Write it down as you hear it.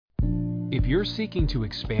If you're seeking to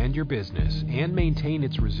expand your business and maintain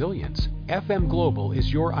its resilience, FM Global is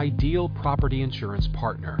your ideal property insurance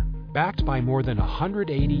partner. Backed by more than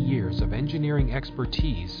 180 years of engineering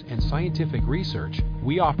expertise and scientific research,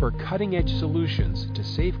 we offer cutting-edge solutions to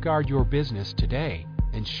safeguard your business today,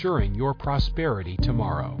 ensuring your prosperity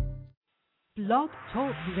tomorrow. Blog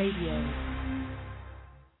Talk Radio.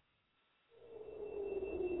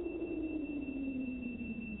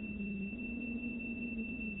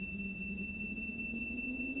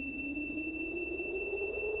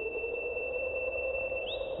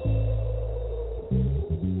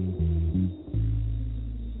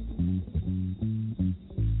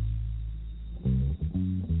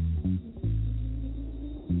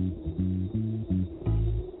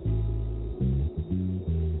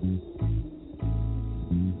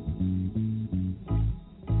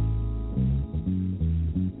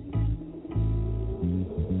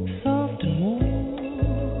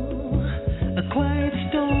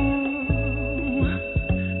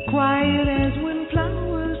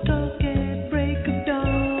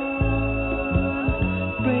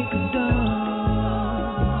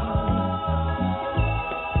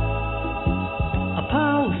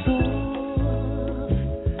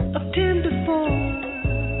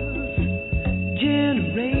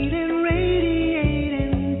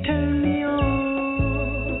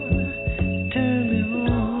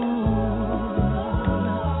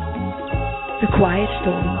 Quiet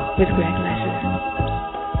Storm with Greg Lassiter.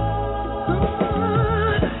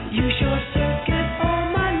 You sure get all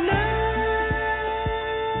my love.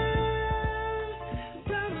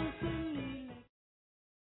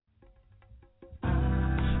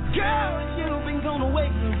 Girl, you've been gone away a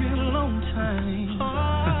real long time.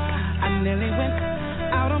 I nearly went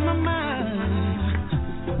out of my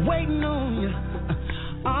mind, waiting on you.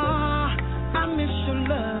 I miss your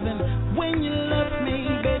loving when you left me,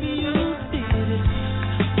 baby. You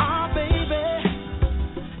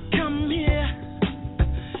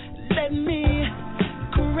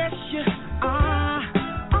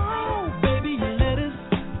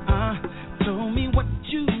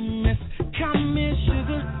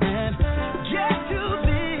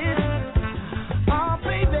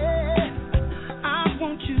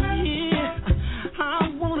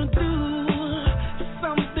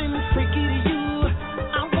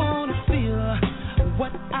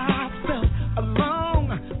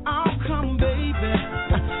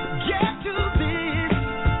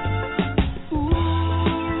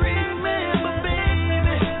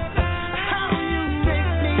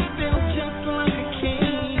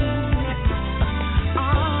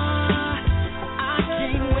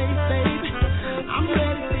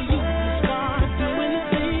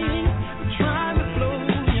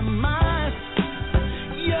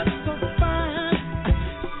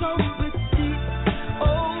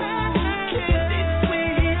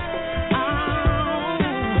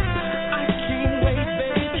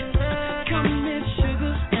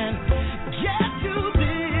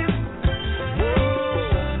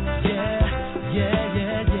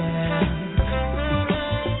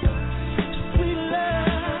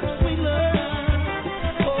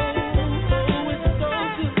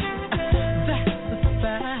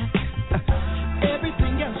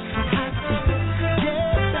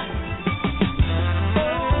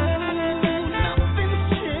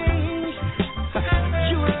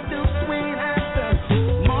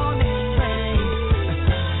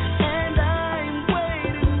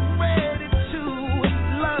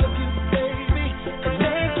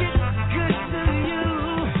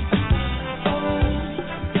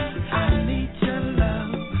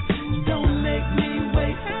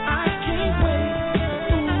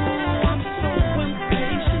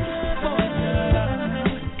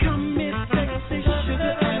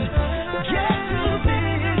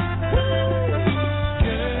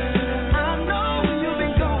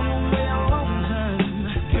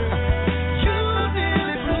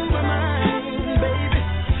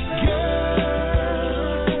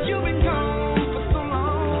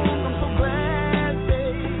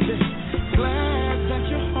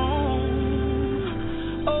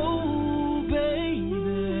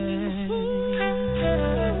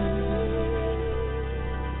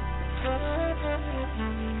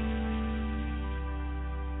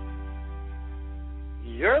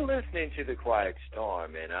listening to The Quiet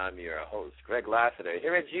Storm, and I'm your host, Greg Lassiter,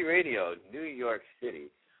 here at G Radio, New York City,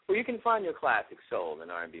 where you can find your classic soul and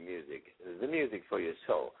R&B music, the music for your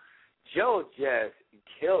soul. Joe just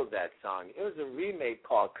killed that song. It was a remake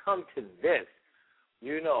called Come to This.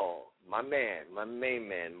 You know, my main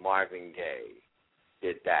man, Marvin Gaye,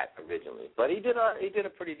 did that originally. But he did a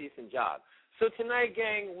pretty decent job. So tonight,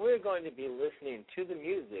 gang, we're going to be listening to the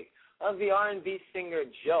music of the R&B singer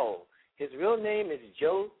Joe. His real name is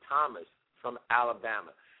Joe Thomas from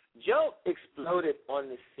Alabama. Joe exploded on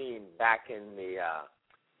the scene back in the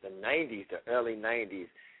 90s, the early 90s,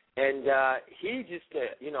 and he just,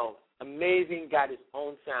 amazing, got his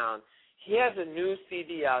own sound. He has a new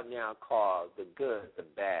CD out now called The Good, The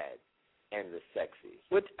Bad, and The Sexy,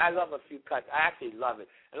 which I love a few cuts. I actually love it,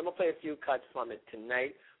 and I'm going to play a few cuts from it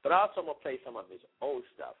tonight, but also I'm going to play some of his old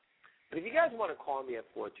stuff. But if you guys want to call me at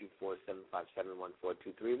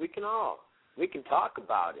 424-757-1423, we can talk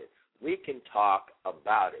about it. We can talk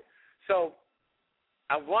about it. So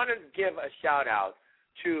I want to give a shout-out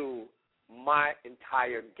to my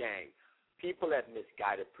entire gang, people at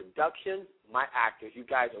Misguided Productions, my actors. You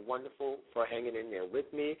guys are wonderful for hanging in there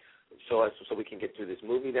with me so we can get through this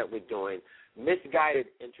movie that we're doing. Misguided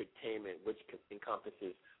Entertainment, which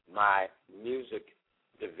encompasses my music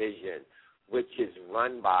division, which is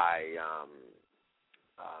run by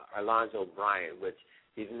Alonzo Bryan, which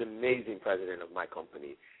he's an amazing president of my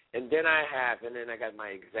company. And then I got my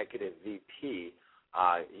executive VP,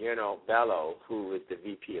 Bello, who is the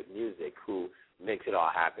VP of music, who makes it all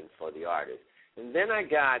happen for the artist. And then I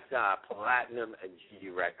got Platinum G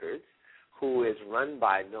Records, who is run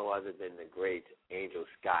by no other than the great Angel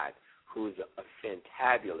Scott, who's a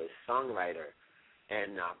fantabulous songwriter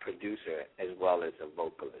and producer as well as a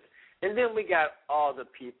vocalist. And then we got all the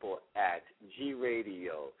people at G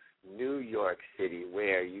Radio, New York City,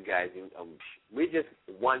 where you guys, we're just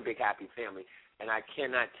one big happy family, and I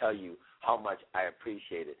cannot tell you how much I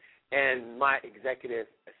appreciate it. And my executive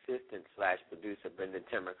assistant / producer, Brenda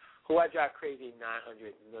Timmer, who I drive crazy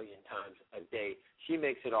 900 million times a day, she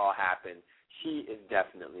makes it all happen. She is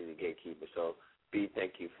definitely the gatekeeper. So, B,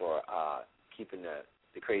 thank you for keeping the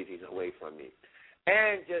crazies away from me.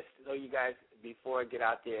 And just so you guys, before I get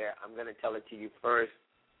out there, I'm going to tell it to you first.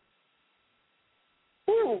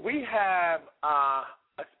 We have a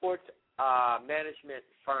sports management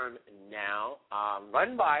firm now,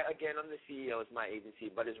 run by, again, I'm the CEO, it's my agency,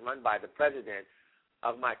 but it's run by the president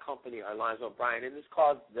of my company, Alonzo Bryan, and it's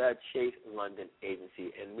called the Chase London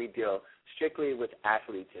Agency, and we deal strictly with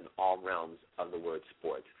athletes in all realms of the word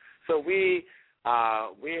sports. So we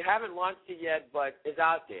haven't launched it yet, but it's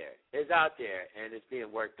out there. It's out there, and it's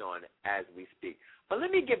being worked on as we speak. But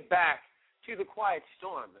let me get back to the Quiet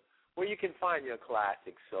Storm, where you can find your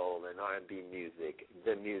classic soul and R&B music,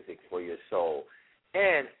 the music for your soul.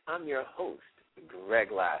 And I'm your host, Greg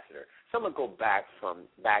Lassiter. So I'm going to go back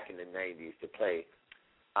in the 90s to play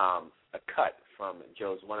a cut from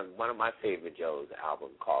Joe's, one of my favorite Joe's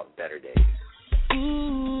album called Better Days.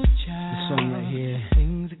 Ooh, child, this song right here,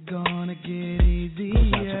 things are gonna get easier.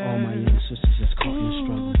 Goes out to all my young sisters that's caught in the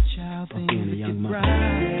struggle of being a young mother. I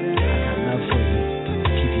got love for you.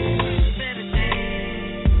 Keep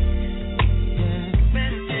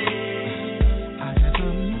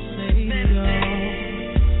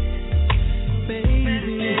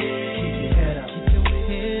your head up.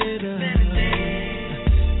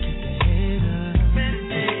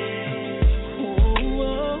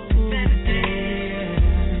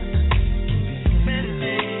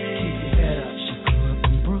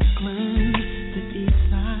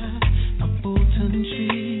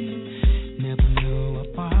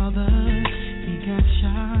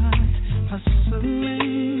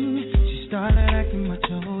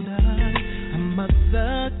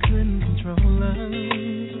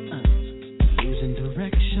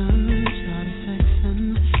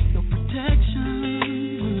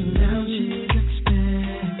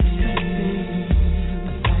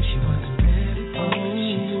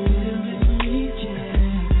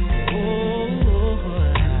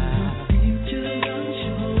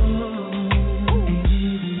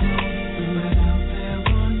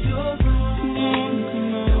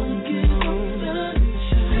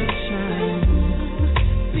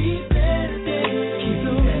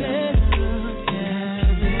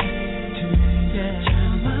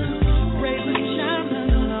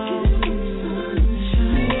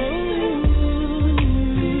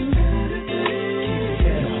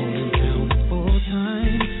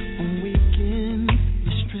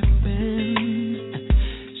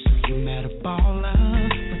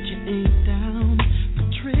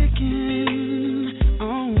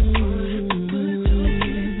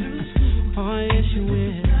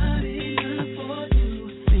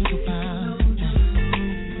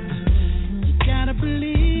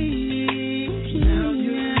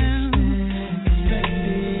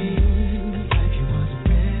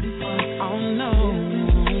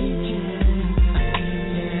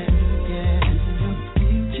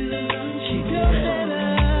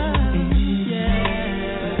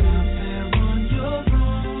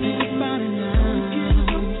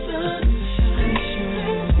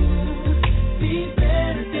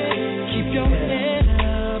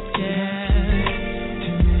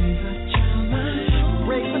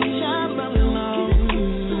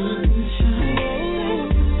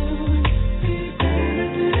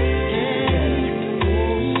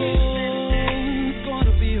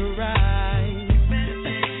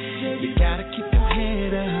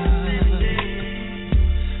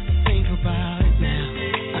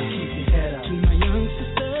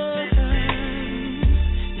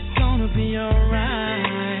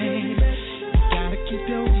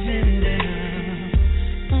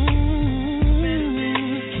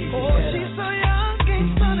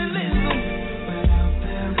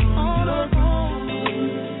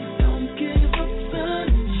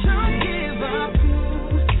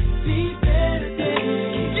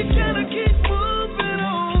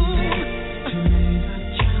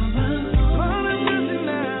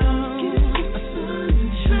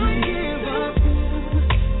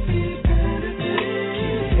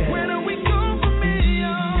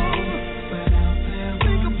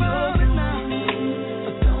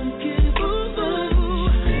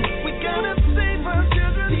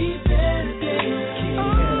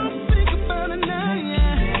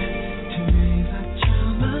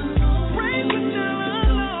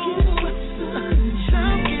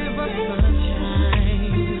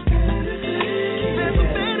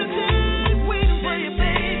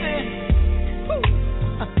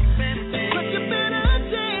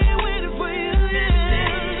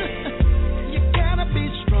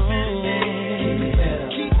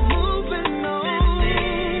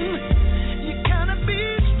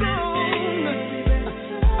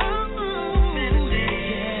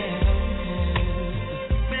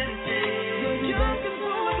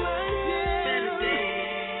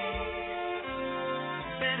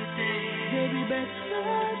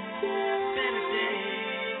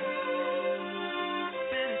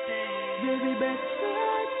 baby, better.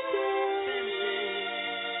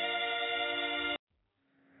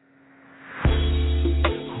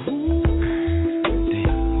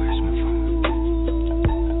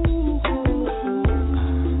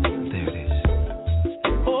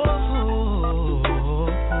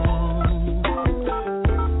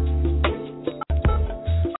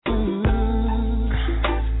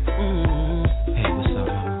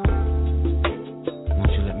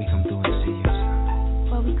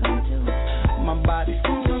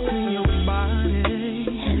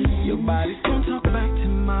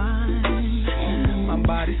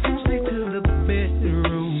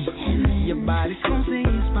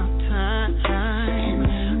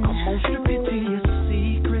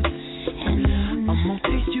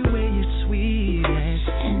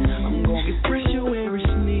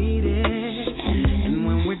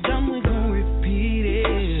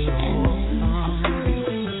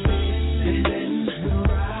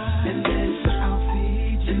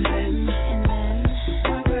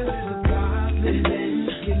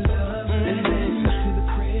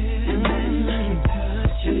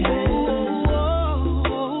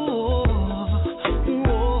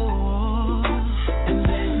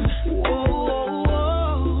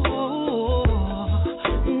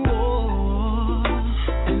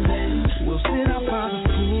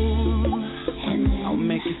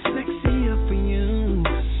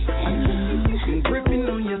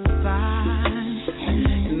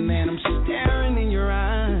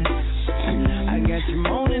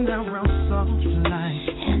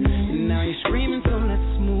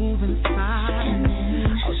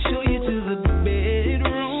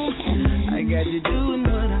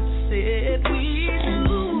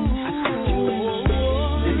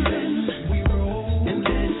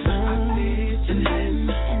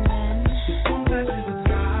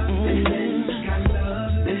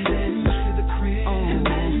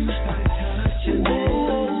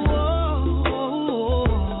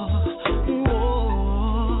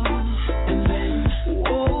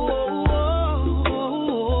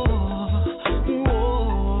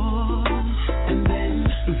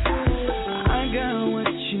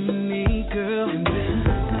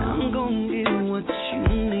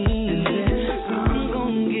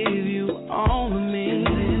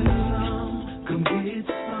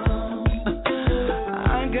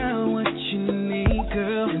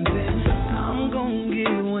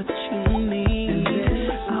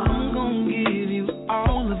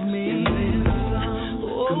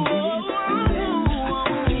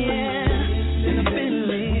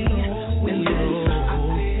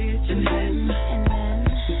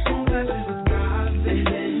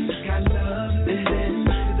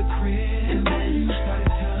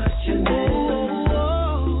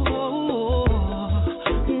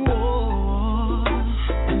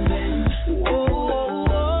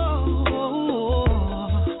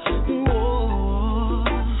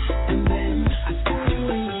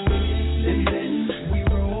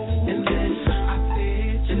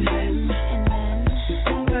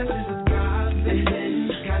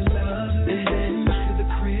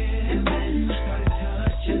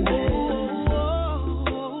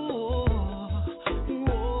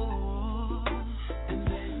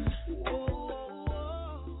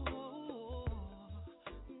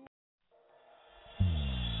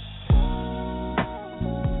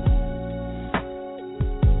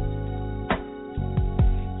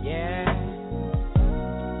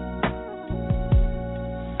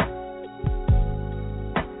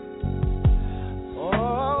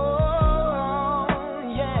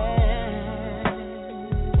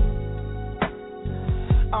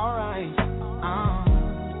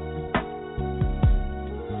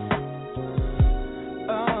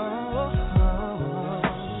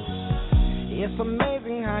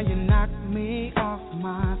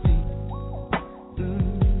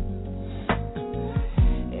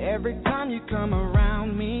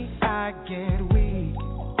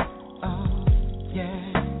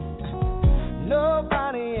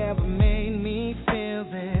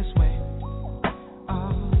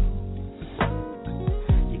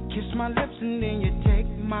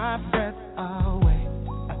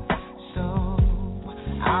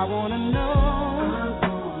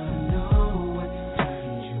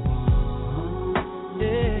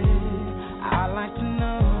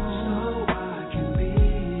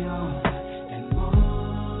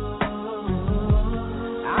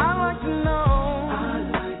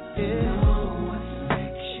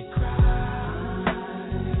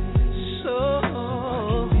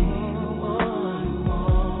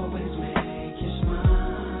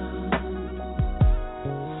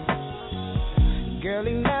 Girl,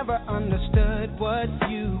 he never understood what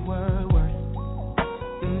you were worth.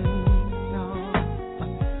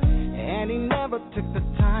 took the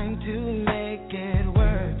time to make it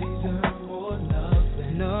work. Deserve more love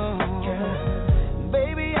than no.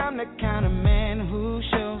 Baby, I'm the kind of man who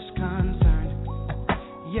shows concern.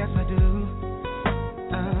 Yes, I do.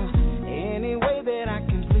 Any way that I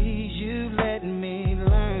can please you, let me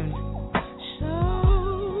learn. So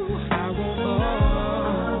I wanna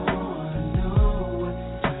know what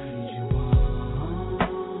turns you on.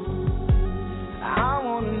 I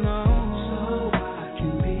wanna know so I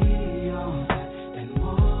can be all that and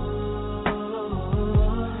more.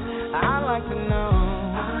 I like to know.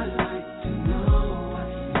 What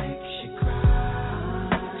makes you cry.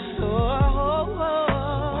 So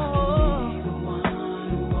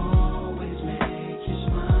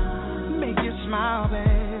smile, baby.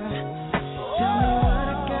 Tell me what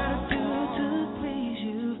I gotta do to please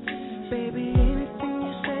you. Baby, anything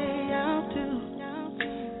you say I'll do.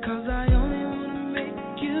 'Cause I only wanna make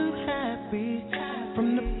you happy. From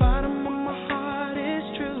the bottom of my heart, it's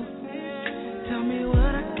true. Tell me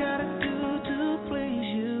what I gotta do to please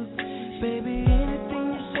you. Baby, anything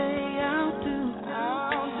you say I'll do.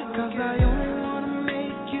 'Cause I only wanna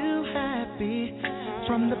make you happy.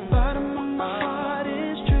 From the bottom of my heart,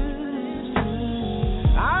 it's true.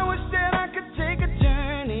 I wish that I could take a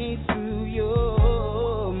journey through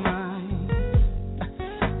your mind,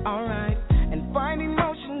 alright, and find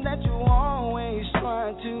emotion that you always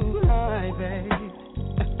try to hide, babe.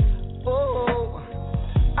 Oh,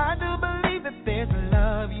 I do believe that there's a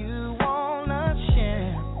love you wanna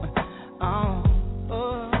share. Oh,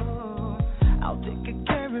 I'll take good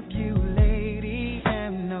care of you, lady,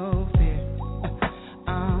 have no fear.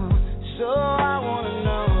 So I wanna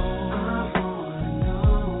know.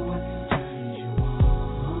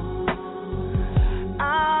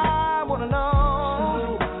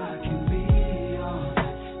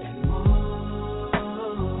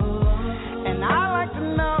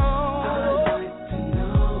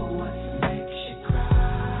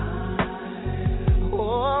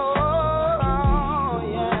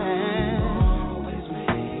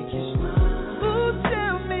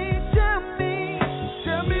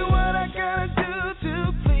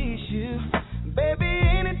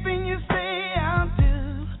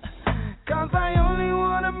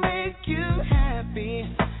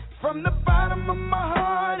 From the bottom of my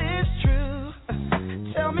heart, it's true.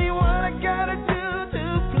 Tell me what I gotta do to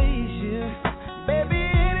please you. Baby,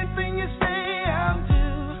 anything you say I'll do.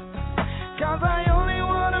 'Cause I only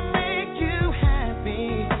wanna make you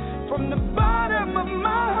happy. From the bottom of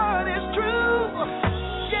my heart, it's true.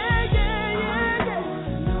 Yeah, yeah, yeah, yeah.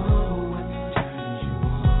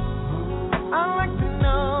 I like to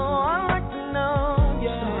know,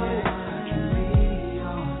 yeah.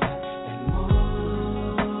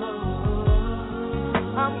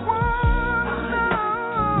 I wanna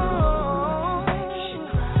make you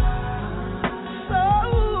cry. So,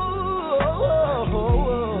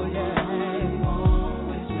 yeah.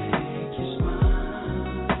 Always make you smile.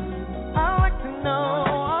 I like to know.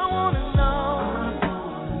 I wanna know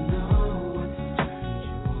what turns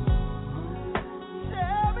you on.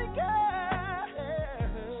 Tell me, girl.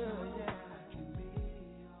 Yeah, I can be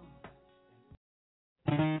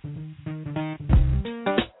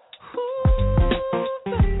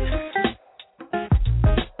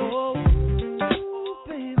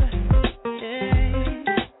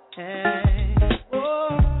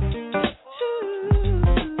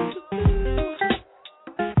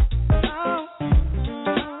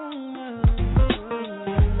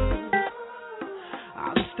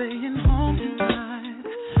staying home tonight.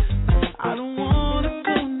 I don't wanna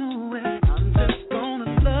go nowhere. I'm just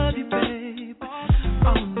gonna love you, babe,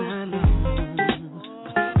 all night long.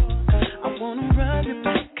 I wanna rub your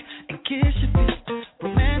back and kiss your feet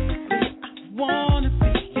romantically. I wanna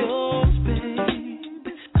be yours, babe,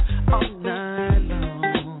 all night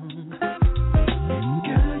long.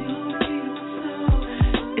 Girl, you'll be my soul.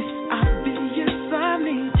 It's obvious I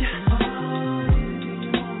need you.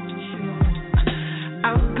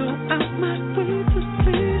 I'll go out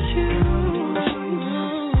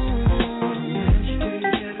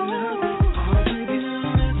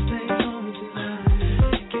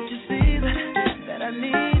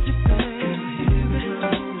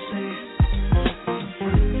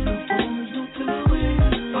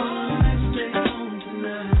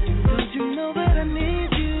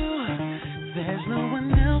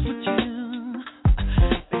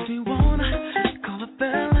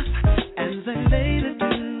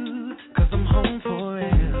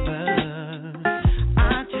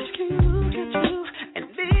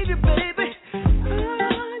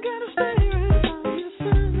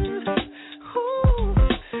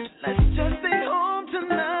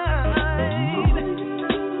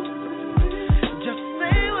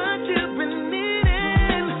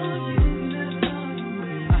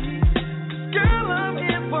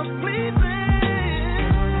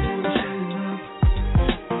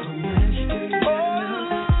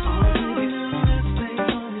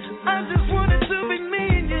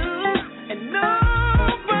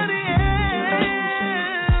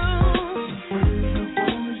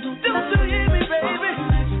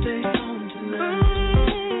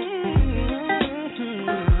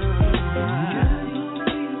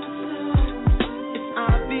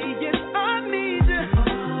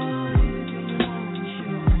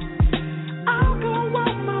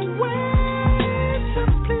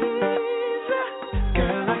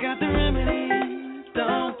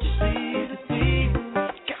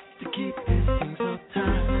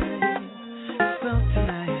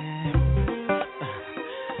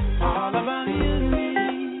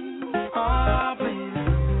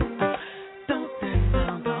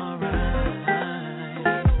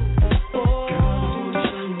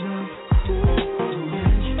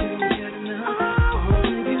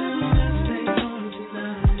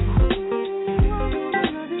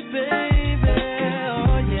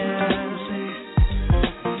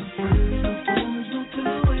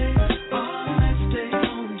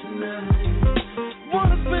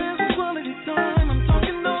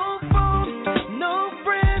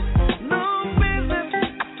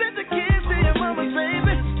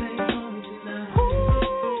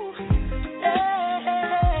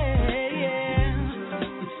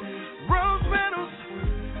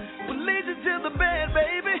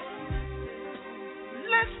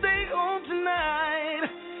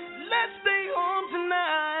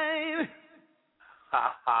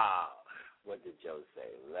Ha ha. What did Joe say?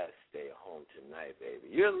 Let's stay home tonight, baby.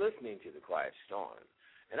 You're listening to The Quiet Storm.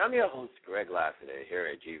 And I'm your host, Greg Lassiter, here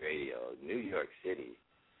at G Radio, New York City,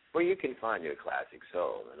 where you can find your classic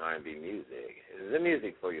soul and R&B music. The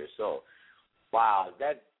music for your soul. Wow,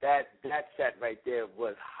 that set right there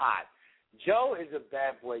was hot. Joe is a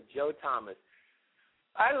bad boy, Joe Thomas.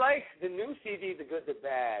 I like the new CD, The Good, the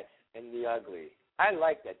Bad, and the Ugly. I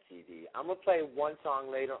like that CD. I'm going to play one song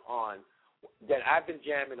later on that I've been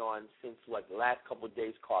jamming on since, the last couple of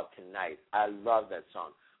days, called Tonight. I love that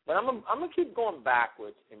song. But I'm going to keep going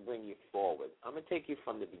backwards and bring you forward. I'm going to take you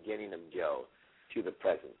from the beginning of Joe to the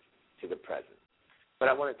present. But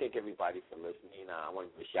I want to thank everybody for listening. I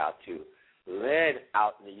want to shout to Lynn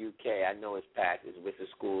out in the UK. I know it's past. It's with the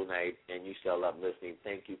school night, and you still love listening.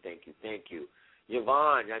 Thank you.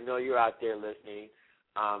 Yvonne, I know you're out there listening.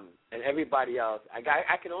 And everybody else, I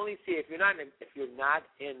can only see, if you're not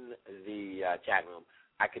in the chat room,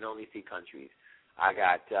 I can only see countries. I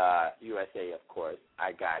got USA, of course.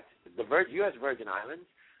 I got the U.S. Virgin Islands.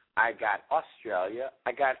 I got Australia.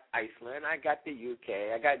 I got Iceland. I got the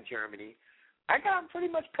UK. I got Germany. I'm pretty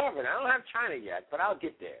much covered. I don't have China yet, but I'll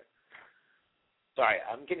get there. Sorry,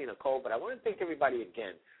 I'm getting a cold, but I want to thank everybody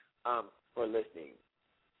again for listening.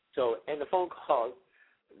 So, and the phone calls,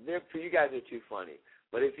 you guys are too funny.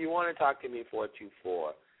 But if you want to talk to me,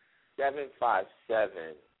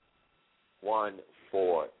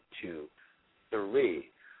 424-757-1423.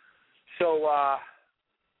 So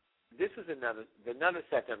this is another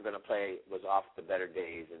set that I'm going to play was off The Better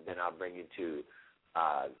Days, and then I'll bring you to,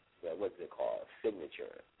 what's it called,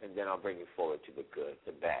 Signature. And then I'll bring you forward to The Good,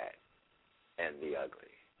 the Bad, and the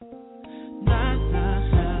Ugly.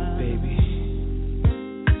 Baby.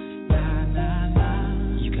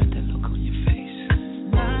 You got that look on your face.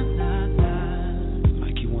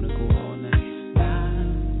 Like you want to go all night.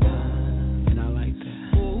 And I like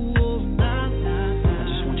that. I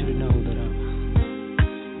just want you to know that I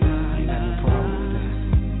ain't got no problem with that.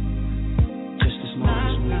 Just as long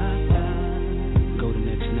as we go the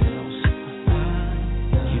next night also.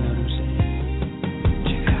 You know what I'm saying?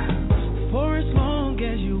 Check it out. For as long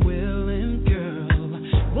as you're willing, girl,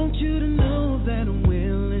 want you to know that I'm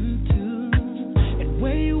willing to. And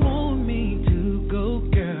where you want me to go,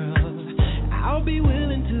 girl, I'll be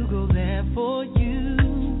willing to go there for you.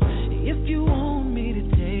 If you want me to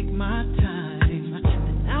take my time,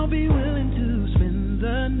 then I'll be willing to spend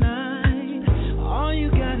the night. All you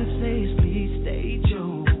gotta say is please stay,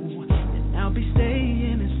 Joe, and I'll be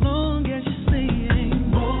staying as long as you're saying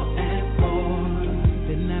more and more.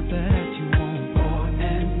 Then after that you want more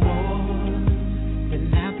and more.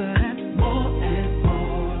 Then after that more and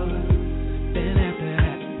more. Then after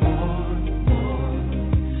that more.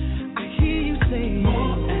 I hear you say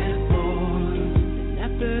more and more. Then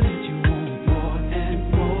after that you want more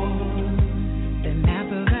and more. Then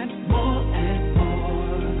after that more and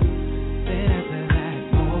more. Then after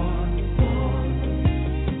that more.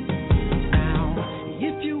 Now,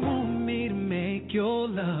 if you want me to make your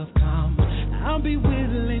love come, I'll be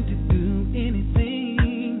willing to do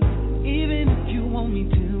anything. Even if you want me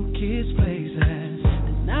to kiss places,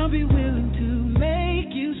 then I'll be willing to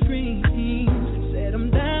make you scream. Said I'm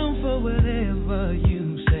down for whatever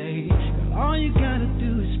you say. Girl, all you gotta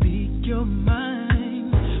do is speak your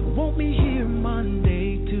mind. Want me here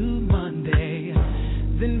Monday to Monday,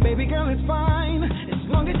 then baby girl it's fine, as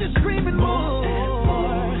long as you're screaming more and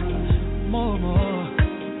more, more and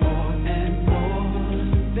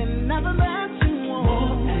more. Then after that you want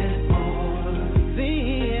more and more.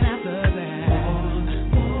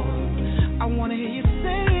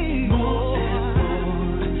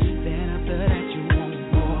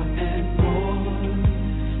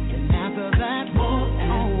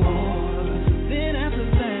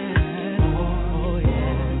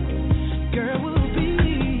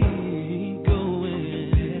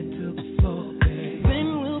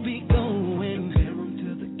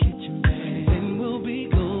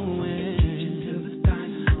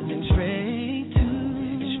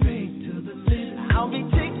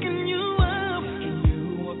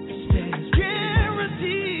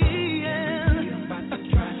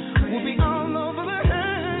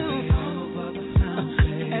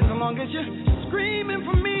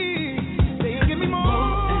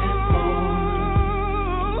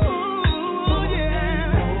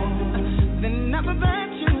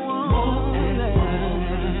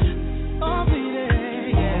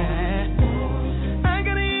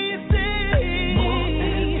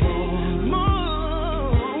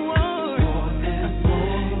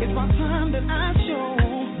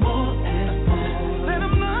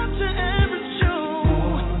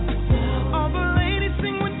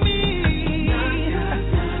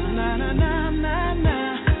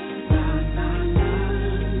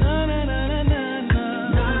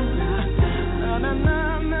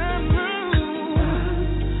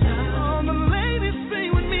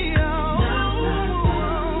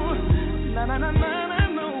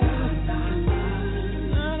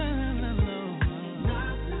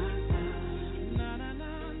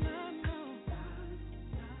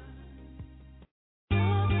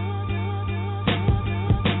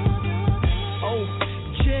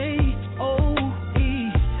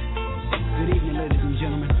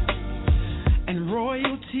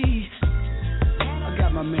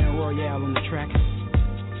 Royale on the track,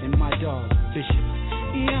 and my dog, Bishop.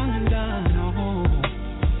 Young and done,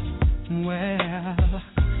 well,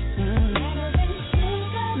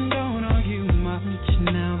 don't argue much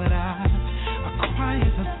now that I've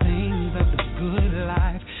acquired the things of the good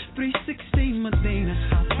life. 360 Medina,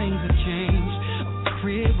 how things have changed. A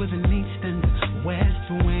crib with an east and west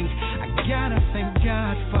wing. I gotta thank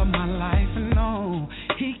God for my life, and no,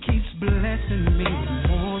 He keeps blessing me with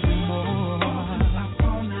more and more.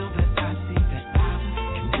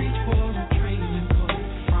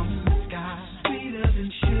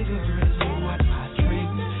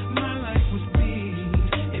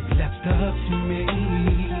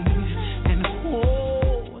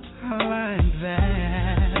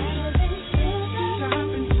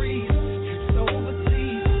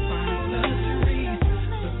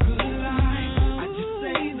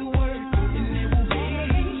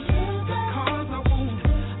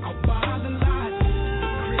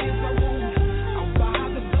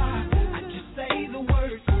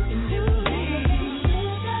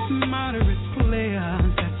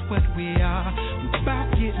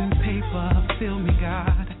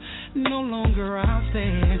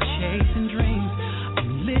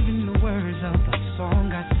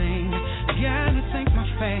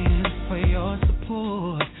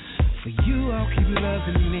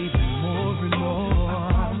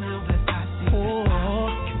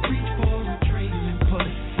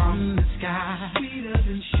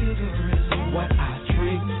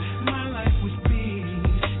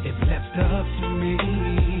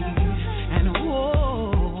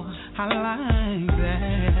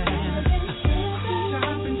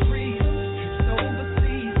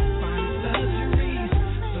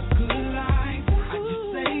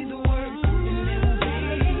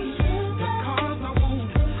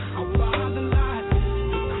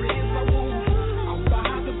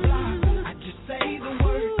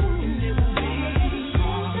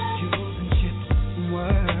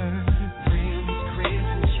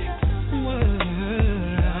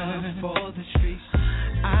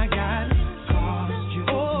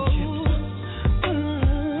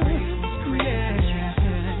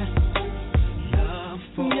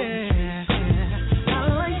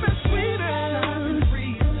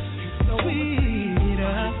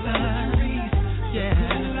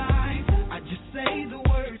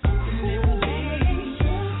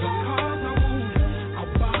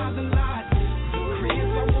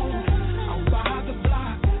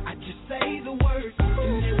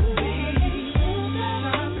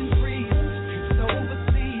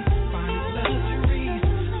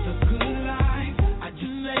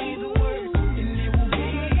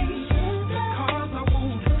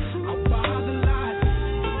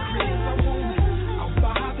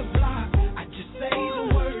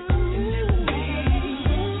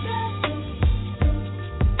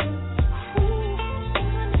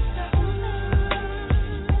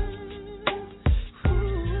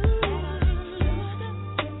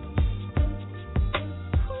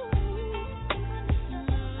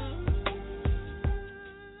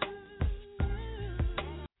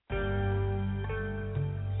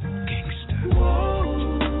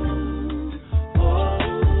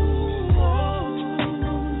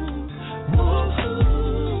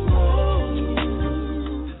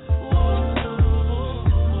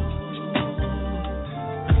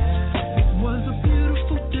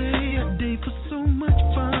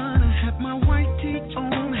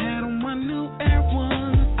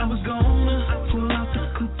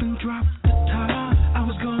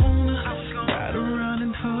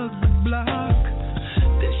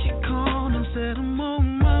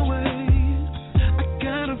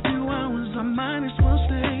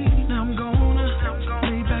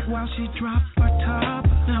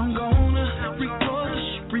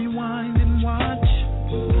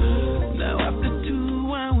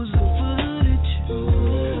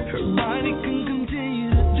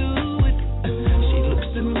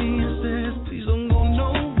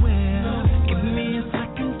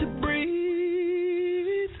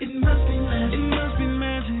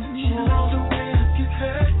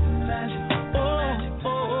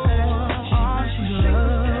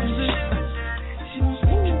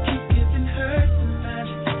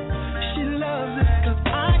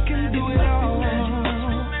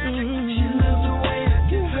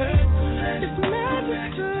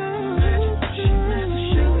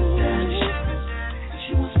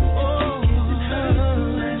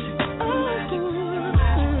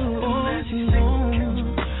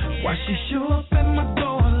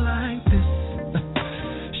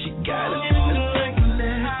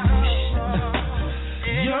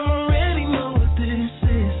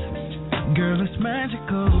 Girl, it's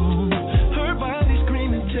magical. Her body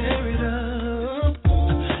screaming terror.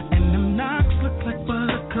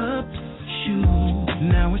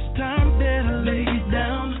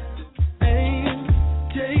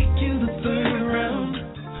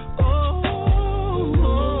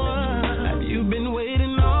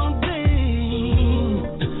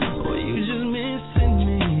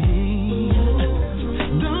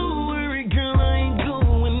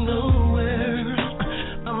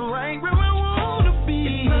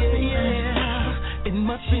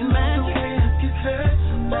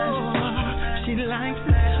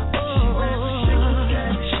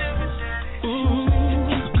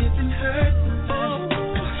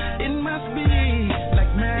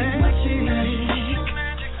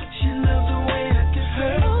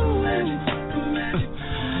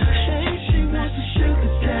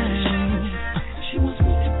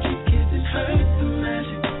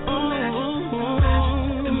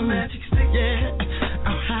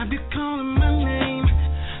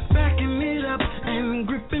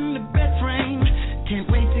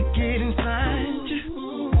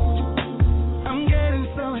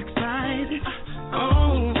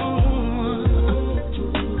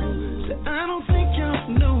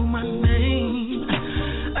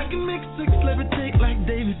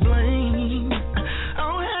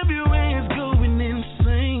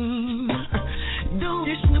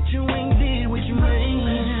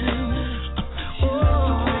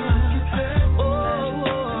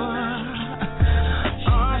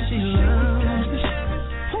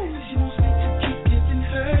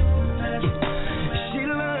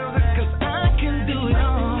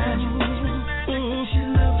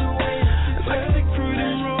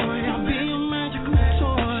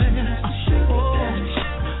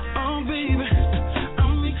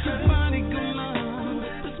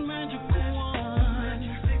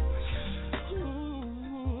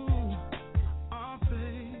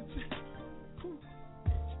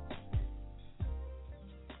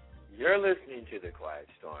 You're listening to The Quiet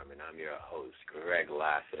Storm, and I'm your host, Greg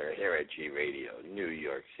Lassiter, here at G Radio, New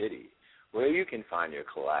York City, where you can find your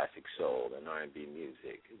classic soul and R&B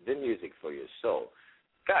music, the music for your soul.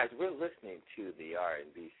 Guys, we're listening to the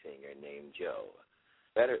R&B singer named Joe.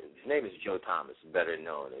 His name is Joe Thomas, better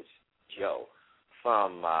known as Joe,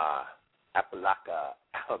 from Appalachia,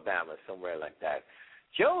 Alabama, somewhere like that.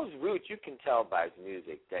 Joe's roots, you can tell by his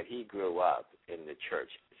music that he grew up in the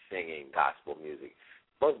church singing gospel music.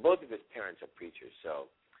 Both of his parents are preachers, so,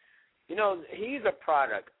 you know, he's a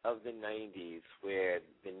product of the 90s where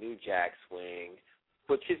the New Jack Swing,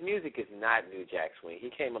 which his music is not New Jack Swing.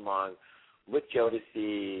 He came along with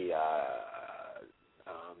Jodeci,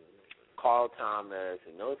 Carl Thomas,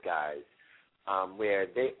 and those guys, where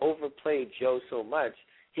they overplayed Joe so much.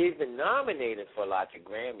 He's been nominated for lots of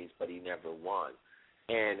Grammys, but he never won.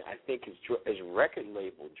 And I think his record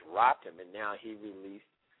label dropped him, and now he released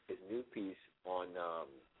his new piece on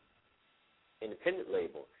independent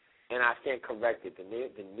label, and I stand corrected. The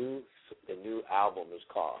new album is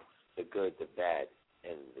called The Good, the Bad,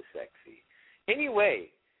 and the Sexy.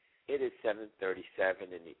 Anyway, it is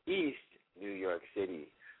 7:37 in the East, New York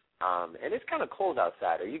City, and it's kind of cold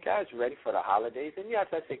outside. Are you guys ready for the holidays? And yes,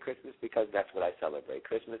 I say Christmas because that's what I celebrate,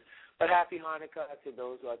 Christmas. But happy Hanukkah to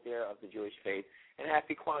those out there of the Jewish faith, and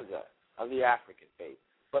happy Kwanzaa of the African faith.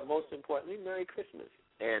 But most importantly, Merry Christmas.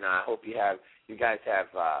 And I hope you guys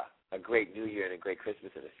have a great New Year and a great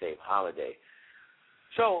Christmas and a safe holiday.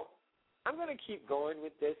 So I'm going to keep going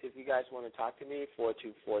with this. If you guys want to talk to me,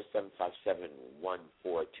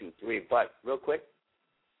 424-757-1423. But real quick,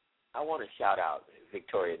 I want to shout out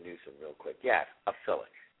Victoria Newsom real quick. Yes, a filler.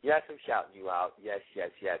 Yes, I'm shouting you out. Yes,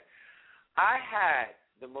 yes, yes. I had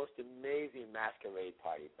the most amazing masquerade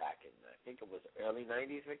party back in, I think it was early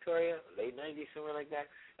 90s, Victoria, late 90s, somewhere like that.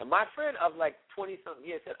 And my friend of like 20-something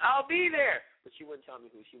years said, I'll be there. But she wouldn't tell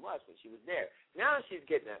me who she was when she was there. Now she's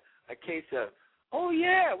getting a case of, oh,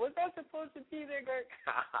 yeah, was I supposed to be there, Greg?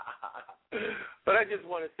 But I just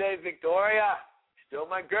want to say, Victoria, still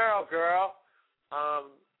my girl.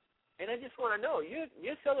 And I just want to know,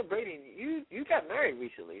 you're celebrating, you got married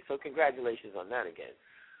recently, so congratulations on that again.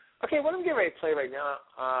 Okay, what I'm getting ready to play right now,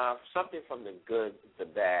 something from The Good, the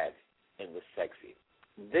Bad, and the Sexy.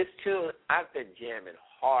 This tune I've been jamming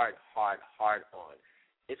hard on.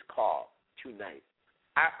 It's called Tonight.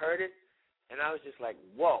 I heard it, and I was just like,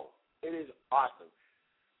 whoa, it is awesome.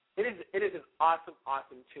 It is an awesome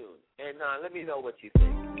tune. And let me know what you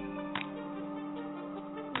think.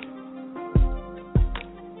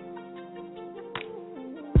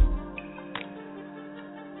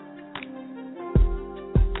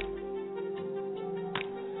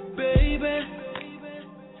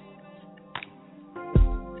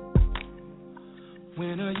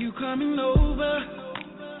 When are you coming over?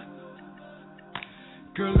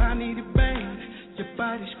 Girl, I need it bad. Your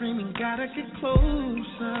body screaming, gotta get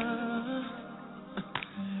closer.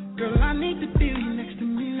 Girl, I need to feel you next to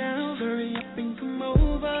me now. Hurry up and come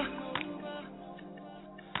over.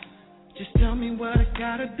 Just tell me what I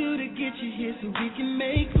gotta do to get you here so we can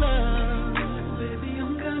make love. Baby,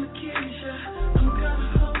 I'm gonna kiss ya, I'm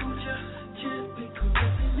gonna hold ya, gently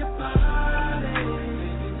caressing your body. Baby,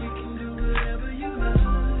 we can do whatever you like.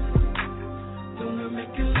 Don't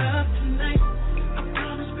make it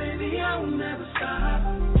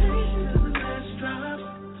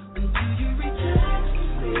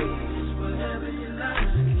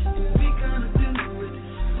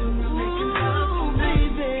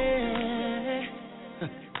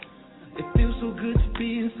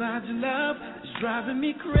inside your love is driving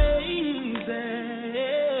me crazy.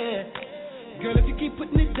 Girl, if you keep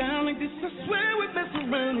putting it down like this, I swear we'll mess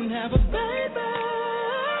around and have a baby.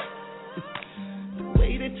 The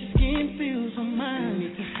way that your skin feels on mine,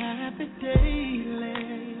 need to have it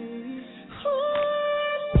daily.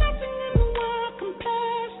 Ooh, nothing in the world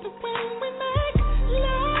compares to when we make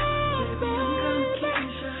love. Baby, I'm gonna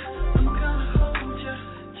kiss you, I'm gonna hold you,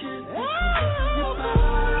 just your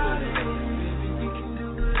body. Baby, we can do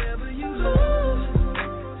whatever you love.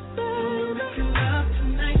 We're making love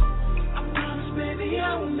tonight. I promise, baby, I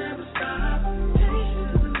will never stop. Taste you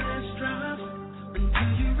the last drop until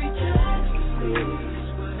you reach ecstasy.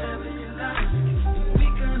 Whatever you like, we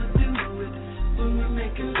gonna do it when we're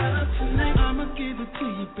making love tonight. I'ma give it to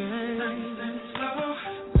you, babe. Nice and slow,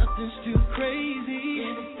 nothing's too crazy.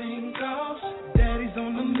 Anything goes. Daddy's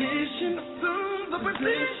on the mission, assume the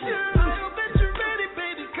position. I hope that you're ready,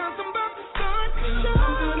 baby, 'cause I'm about to start the show.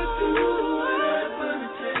 I'm gonna do whatever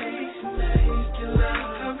it takes to make your love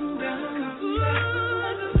come down. Ooh,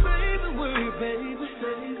 just say the word, baby,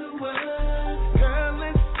 say the word. Girl,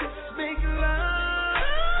 let's just make love.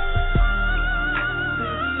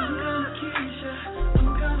 Baby, I'm gonna kiss you, I'm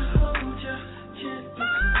gonna hold you, gently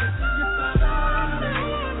caressing your body.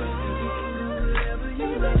 We can do whatever you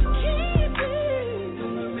like.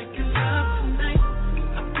 When we're making love tonight,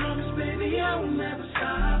 I promise, baby, I will never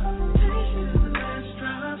stop. Taste you the last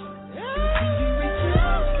drop until you reach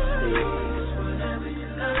ecstasy. Whatever you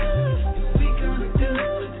like, we gonna do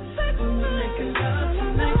it when we're making love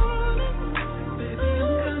tonight. Baby,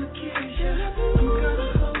 I'm gonna kiss you, I'm gonna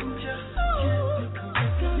hold you, gently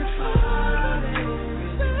caressing your body. We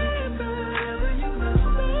can do whatever you love.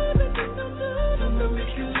 When we're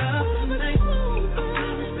making love tonight, I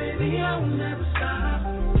promise, baby, I will never stop.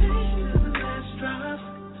 Taste you the last drop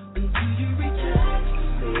until you reach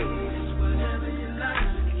ecstasy. Whatever you like,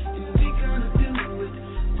 and we gonna do it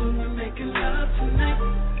when we're making love tonight.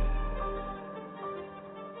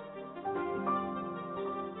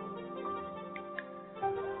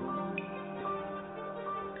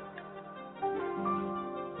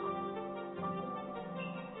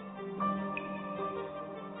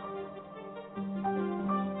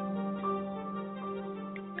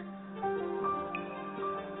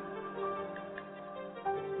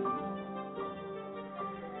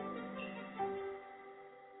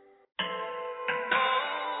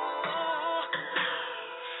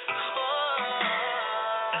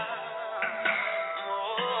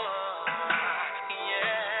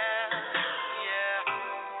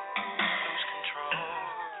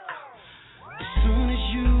 As soon as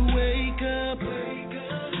you wake up,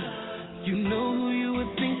 you know who you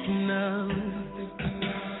were thinking of.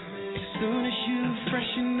 As soon as you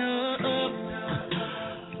freshen up,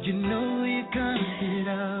 you know who you're gonna hit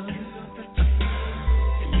up.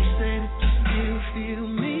 And you say that you still feel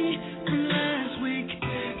me from last week.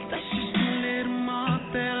 That's just a little mark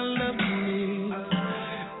that I love you need.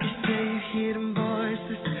 You say you hear them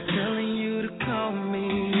voices telling you to call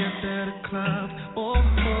me after the club. Oh,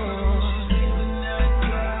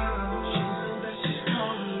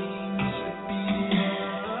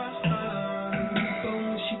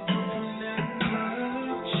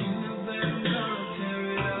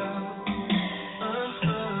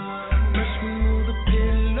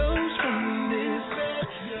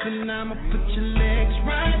 I'ma put your legs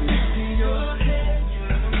right next to your head.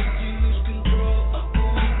 I'ma make you lose control. I'ma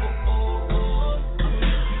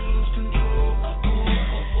make you lose control.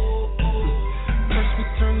 First we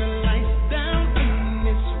turn the lights down in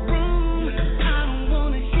this room. I don't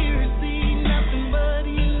wanna hear or see nothing but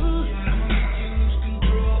you. I'ma make you lose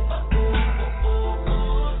control. I'ma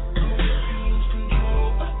make you lose control.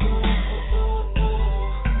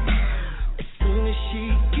 As soon as she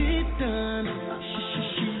get done,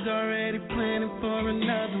 she's already planning for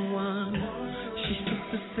another one. She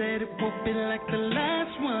sister said it won't be like the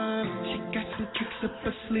last one. She got some tricks up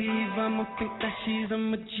her sleeve. I'ma think that she's a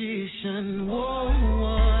magician. Whoa,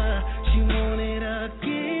 she want it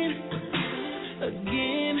again.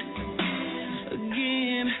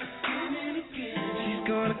 She's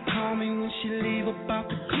gonna call me when she leave about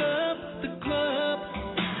the club.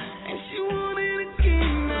 And she want it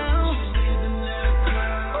again now.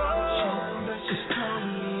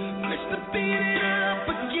 Beat it up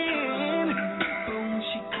again. But when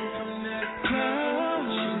she comes from that club,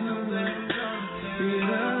 she knows that I'm gonna tear it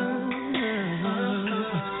up.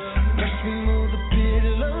 First remove the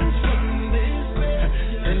pillows from this bed,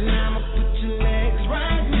 and I'ma put your legs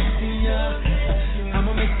right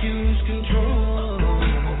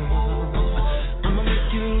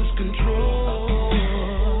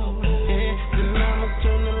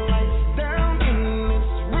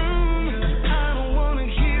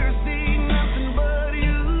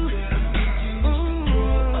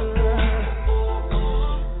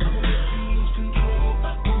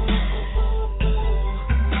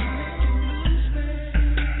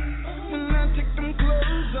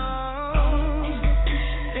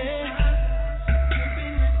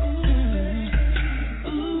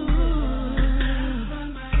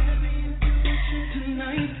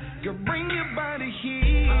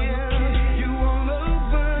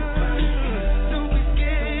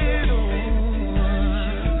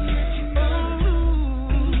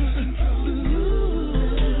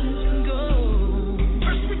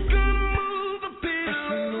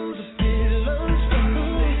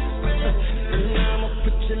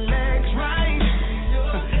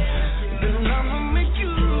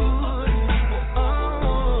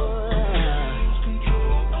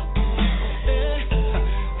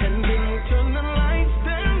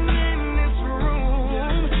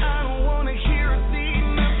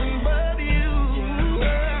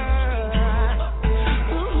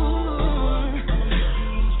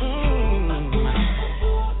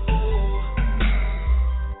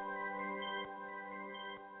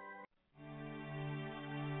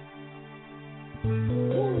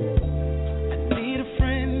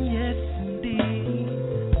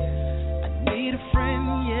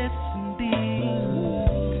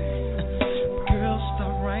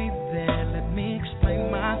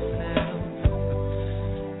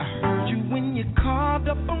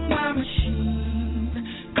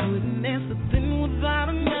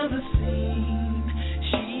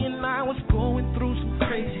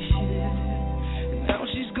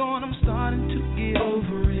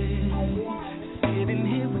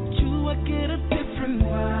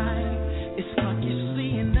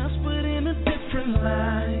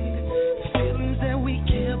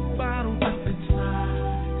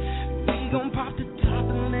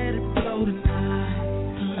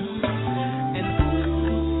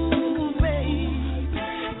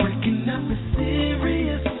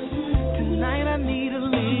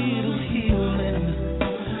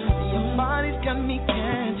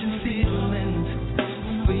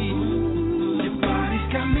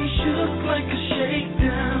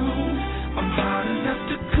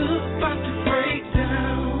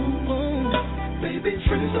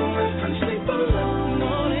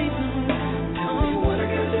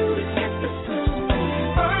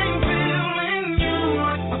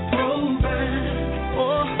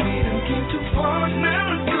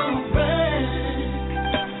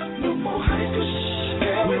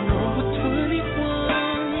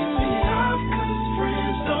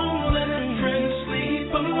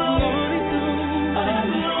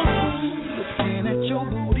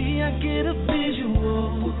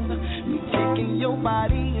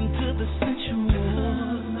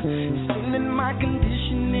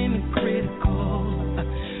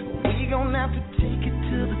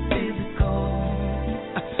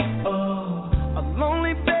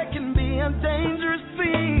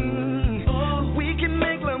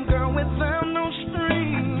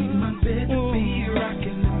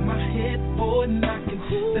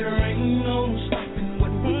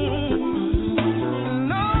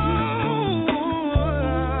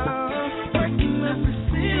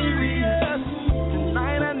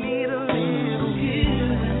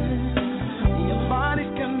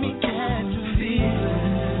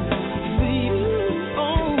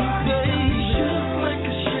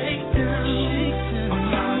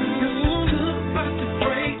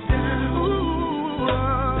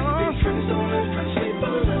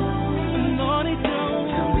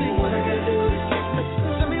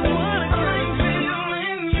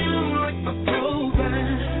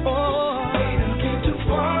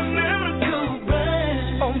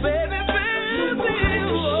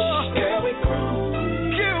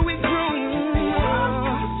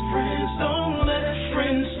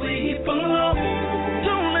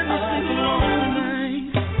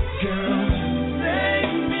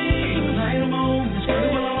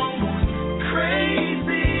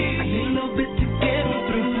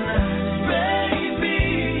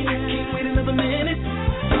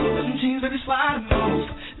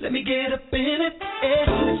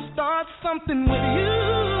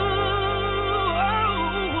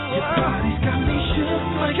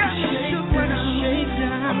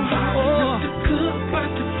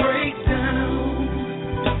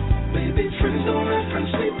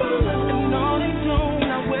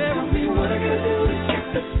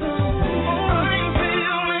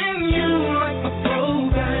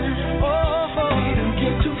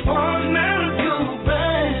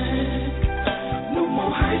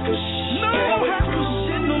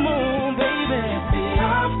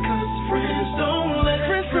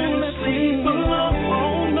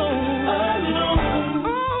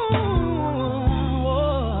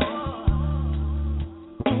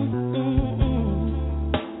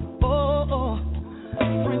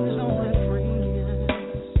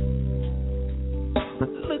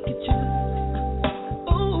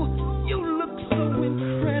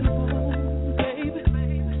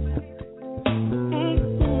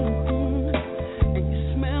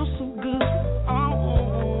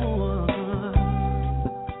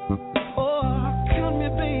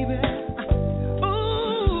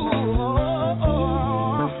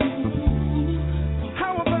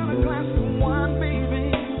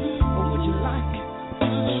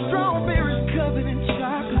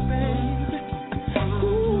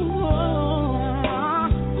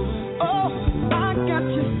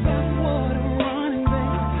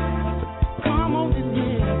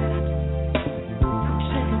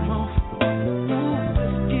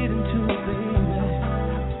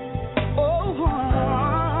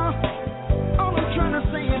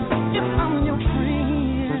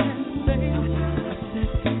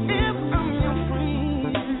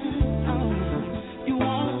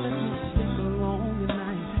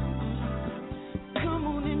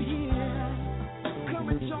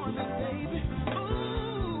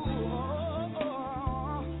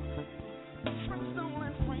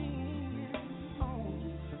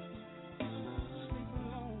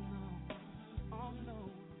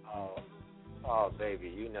Oh, baby,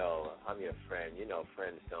 you know I'm your friend. You know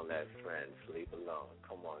friends don't let friends sleep alone.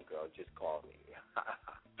 Come on, girl, just call me.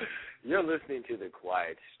 You're listening to The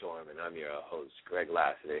Quiet Storm, and I'm your host, Greg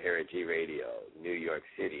Lassiter, here at G Radio, New York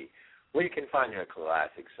City, where you can find your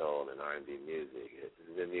classic soul and R&B music,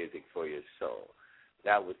 the music for your soul.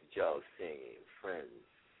 That was Joe singing, Friends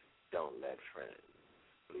Don't Let Friends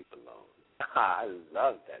Sleep Alone. I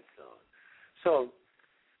love that song. So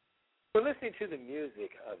we're listening to the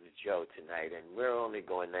music of Joe tonight, and we're only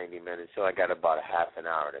going 90 minutes, so I got about a half an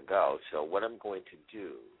hour to go. So what I'm going to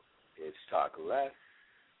do is talk less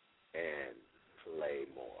and play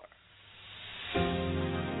more.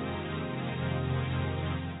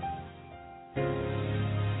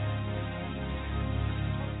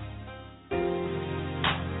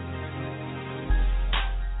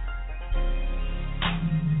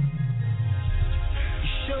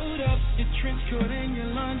 Trench coat and your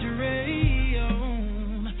lingerie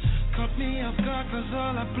on. Caught me off guard cause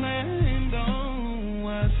all I planned on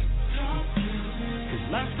was cause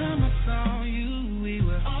last time I saw you we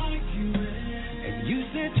were arguing and you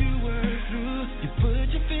said you were through. You put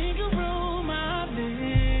your finger on my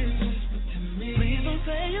lips. Please don't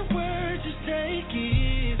say a word, just take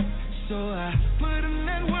it. So I put in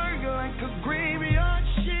that work like a graveyard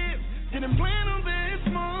ship. Didn't plan on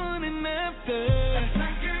this morning after.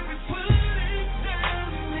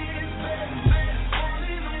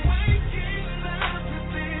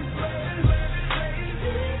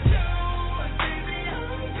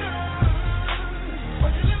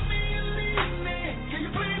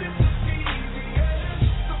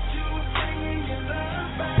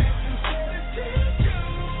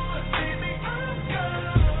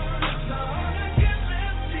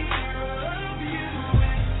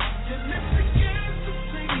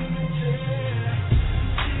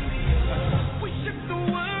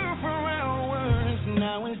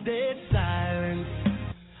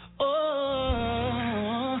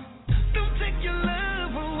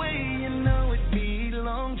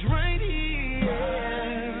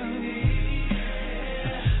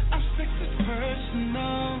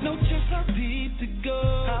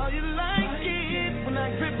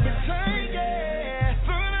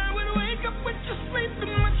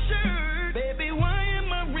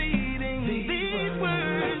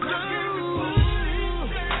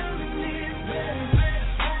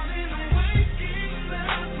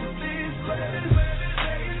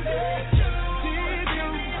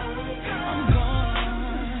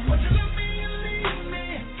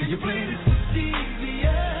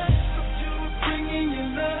 Bringing your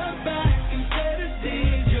love back instead of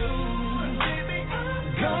days. Baby, I'm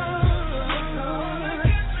gone.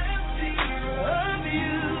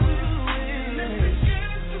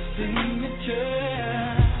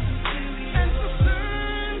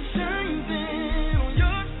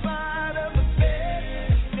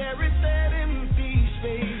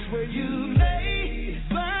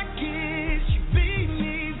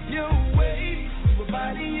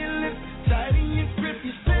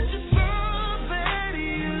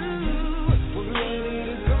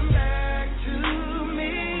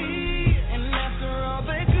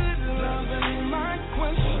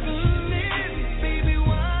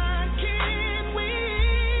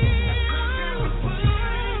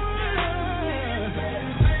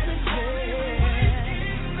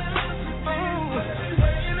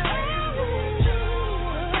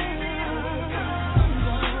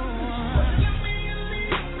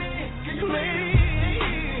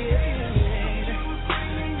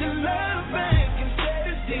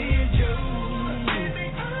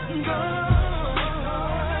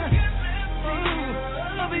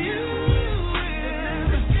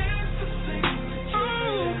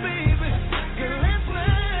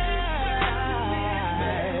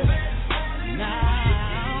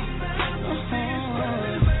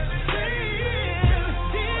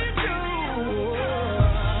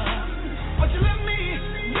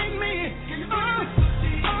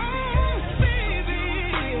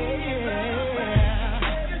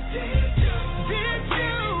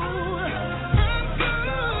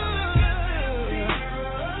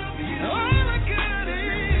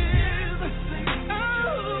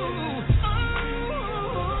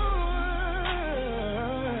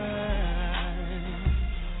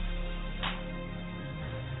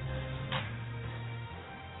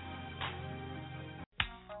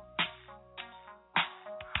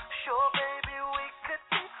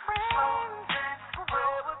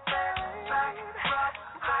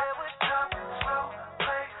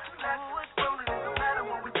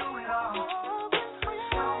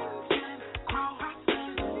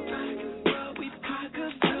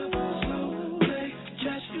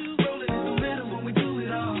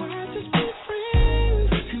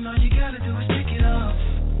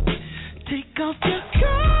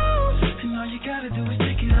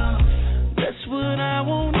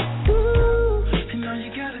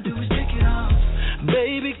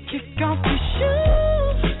 Baby, kick off your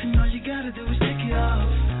shoes, and all you gotta do is take it off.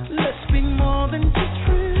 Let's be more than just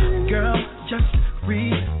friends. Girl, just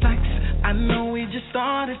relax. I know we just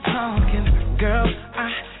started talking. Girl,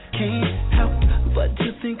 I can't help but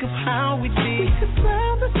to think of how we'd be. We could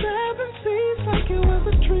climb the 7 seas like it was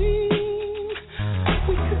a dream.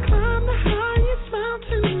 We could climb the highest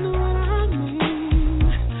mountain, you know what I mean.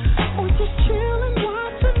 Or just chill and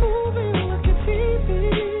watch a movie or look at TV.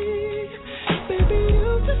 Baby,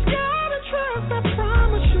 you just gotta trust, I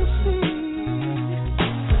promise you'll see.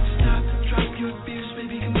 Stop, drop your fears,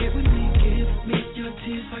 baby, come get with me. Give me your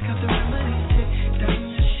tears, I got the remedy. Take down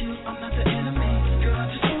your shield, I'm not the enemy. Girl, I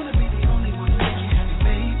just wanna be the only one to make you happy.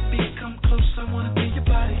 Baby, come close, I wanna be your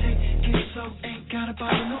body. Take it so, ain't gotta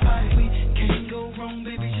bother nobody. We can't go wrong,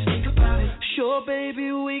 baby, just think about it. Sure,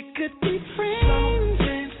 baby, we could be friends.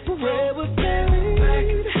 Where we're married,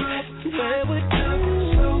 where we're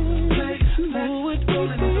doing so play. Who would be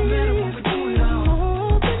no matter what we do it all.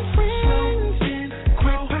 More than friends,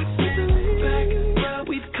 quite possibly back.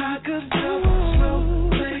 We've conquered the slow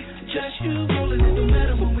play. Just you rolling it, no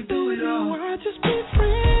matter what we do it all. Why just be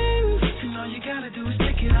friends? And all you gotta do is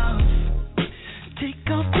take it off. Take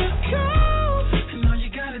off your coat, and all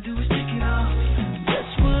you gotta do is take it off.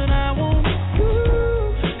 That's what I want to do,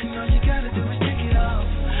 and all you gotta do is take it off.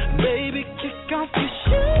 Baby, kick off your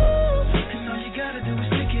shoes, and all you gotta do is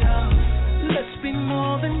take it off. Let's be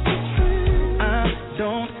more than just friends. I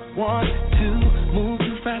don't want to move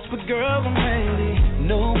too fast, but girl, I'm ready.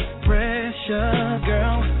 No pressure,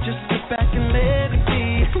 girl, just sit back and let it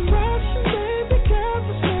be. If I'm rushing, baby, girl,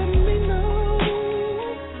 just letting me know.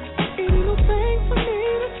 Ain't no thing for me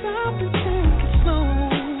to stop and take it slow.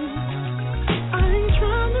 I ain't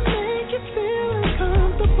trying to make you feel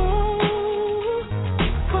uncomfortable,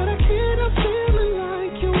 but I can't help feeling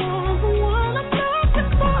like you are the one I'm looking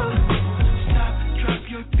for. Stop, drop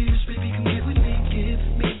your fears, baby, come get with me. Give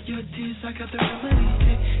me your tears, I got the remedy.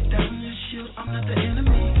 Take down your shield, I'm not the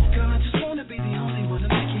enemy. Girl, I just wanna be the only one to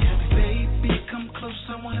make you happy. Baby, come close,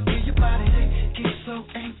 I wanna be your body. Take it slow,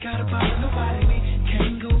 ain't gotta bother nobody. We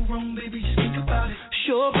can't go wrong, baby, just think about it.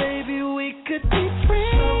 Sure, baby, we could be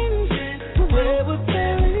friends. Where we're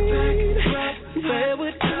married, where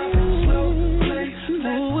we're doing slow play.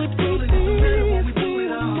 Who would be if we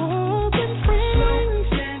were more than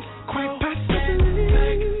friends? Quite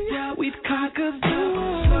possibly, we've conquered the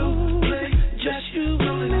slow play. Just you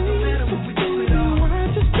rolling it, no matter what we do it all.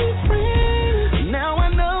 Why just be friends? Now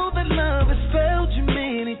I know that love has failed you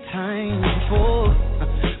many times before,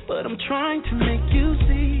 but I'm trying to make you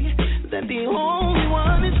see that the only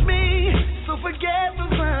one is me. So forget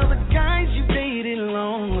those other guys you dated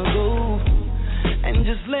long ago, and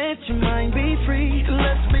just let your mind be free.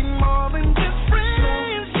 Let's be more than just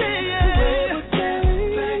friends, yeah. Where we're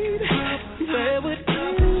married, where we're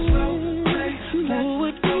doing slow play. Who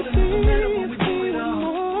would be no matter what we do it all.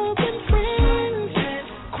 More than friends,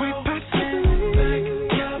 quite possibly,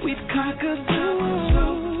 we've conquered the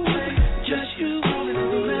slow play. Just you rolling it,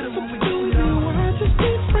 no matter what we do it all. Why just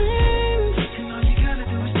be friends? And all you gotta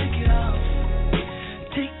do is take it off.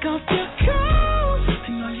 Take off your coat,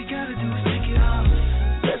 and all you gotta do is take it off.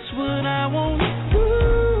 That's what I want to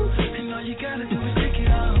do, and all you gotta do is take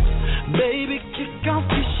it off. Baby, kick off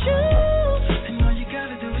your shoes, and all you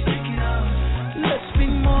gotta do is take it off. Let's be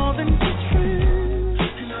more than just friends,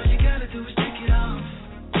 and all you gotta do is take it off.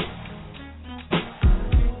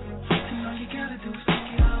 And all you gotta do is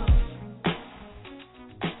take it off.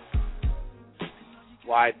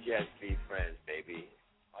 Why just be friends, baby?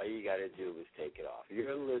 All you got to do is take it off.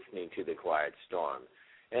 You're listening to The Quiet Storm,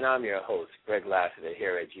 and I'm your host, Greg Lassiter,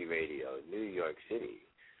 here at G Radio, New York City,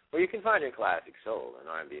 where you can find your classic soul and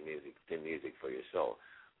R&B music, the music for your soul.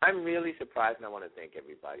 I'm really surprised, and I want to thank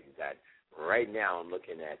everybody that right now I'm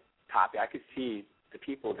looking at top. I can see the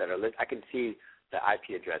people that are listening. I can see the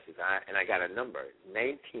IP addresses, and I got a number,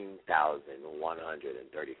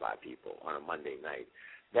 19,135 people on a Monday night.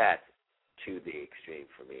 That's to the extreme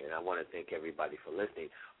for me, and I want to thank everybody for listening.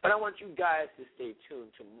 But I want you guys to stay tuned.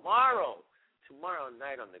 Tomorrow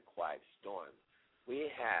night on The Quiet Storm, we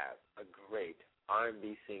have a great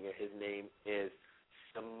R&B singer. His name is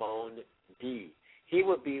Simone D. He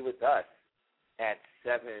will be with us at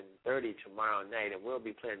 7:30 tomorrow night, and we'll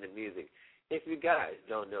be playing the music. If you guys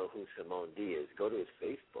don't know who Simone D is, go to his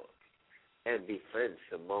Facebook and befriend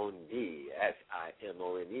Simone D,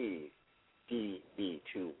 Simone D, 2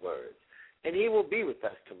 words. And he will be with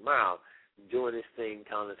us tomorrow doing his thing,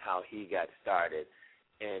 telling us how he got started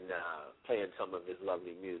and playing some of his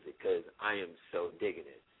lovely music, because I am so digging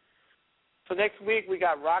it. So next week we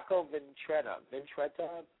got Rocco Ventretta,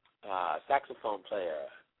 saxophone player,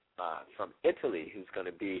 from Italy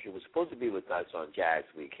who was supposed to be with us on Jazz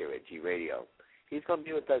Week here at G Radio. He's going to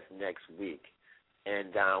be with us next week,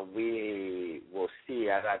 and we will see.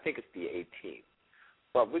 I think it's the 18th.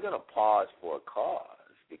 But we're going to pause for a cause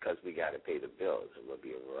because we got to pay the bills, and we'll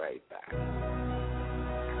be right back.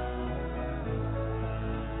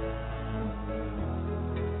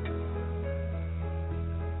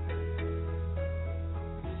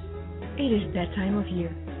 It is that time of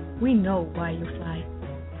year. We know why you fly.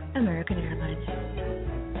 American Airlines.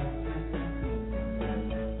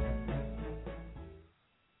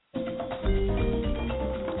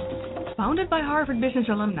 Founded by Harvard Business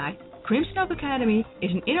alumni, Crimson Oak Academy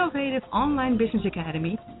is an innovative online business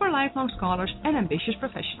academy for lifelong scholars and ambitious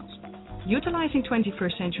professionals. Utilizing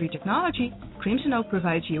 21st century technology, Crimson Oak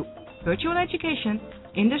provides you virtual education,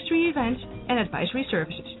 industry events, and advisory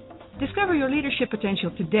services. Discover your leadership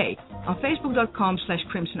potential today on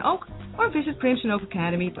facebook.com/crimsonoak or visit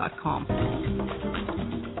crimsonoakacademy.com.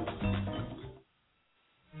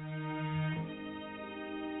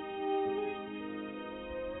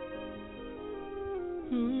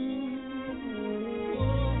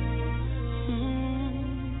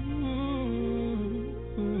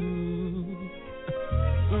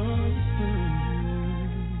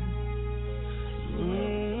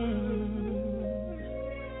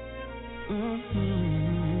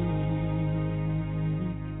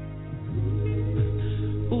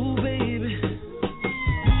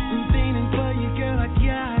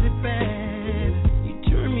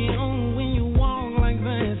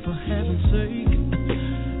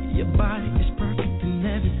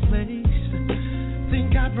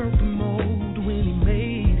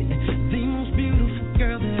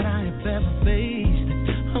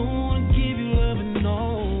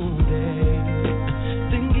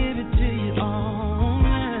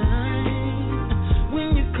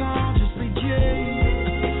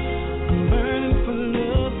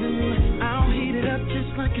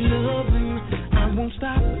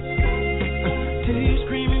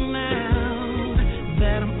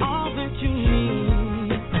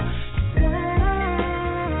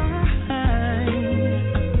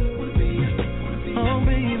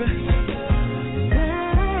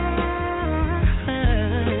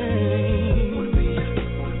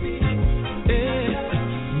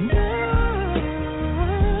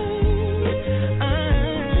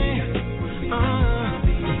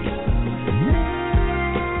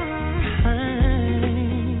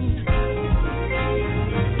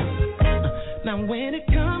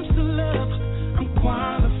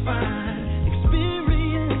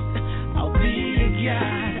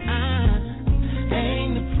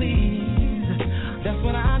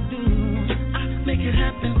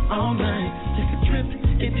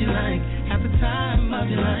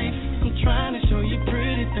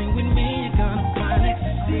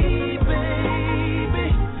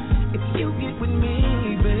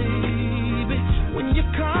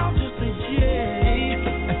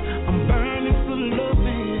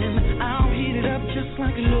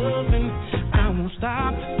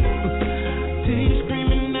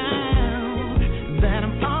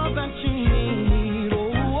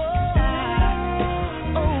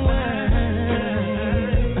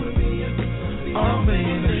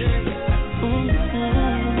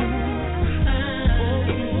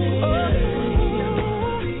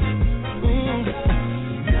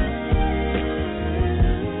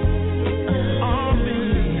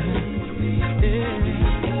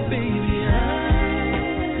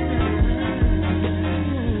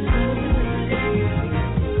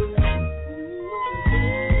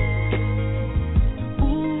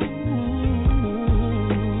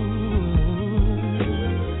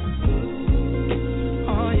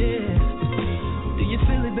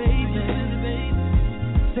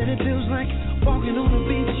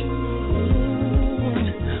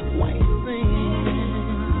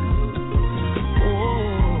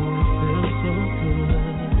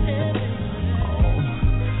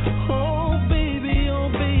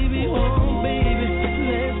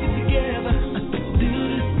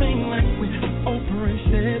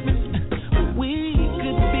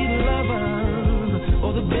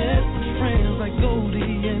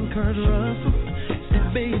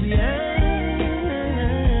 Baby, I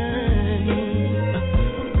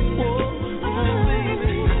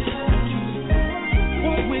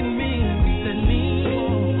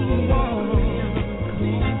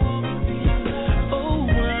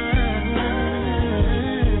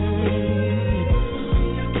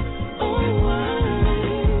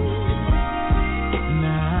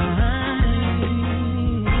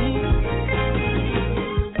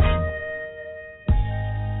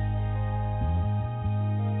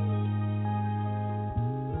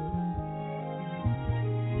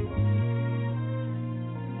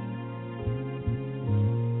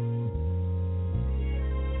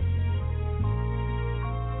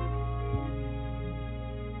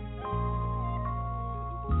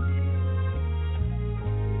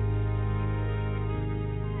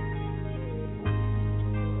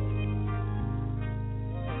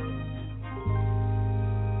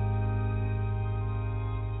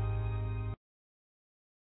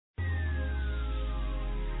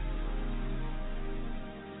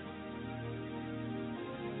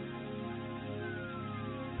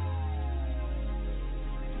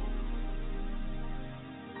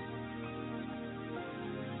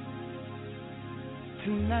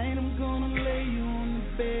Tonight I'm gonna lay you on the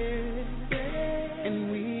bed,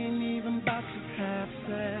 and we ain't even about to have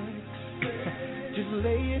sex. Just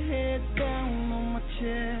lay your head down on my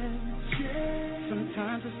chest.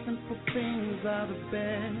 Sometimes the simple things are the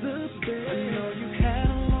best. I know you had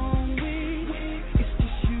a long week. It's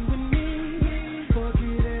just you and me.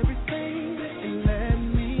 Forget everything and let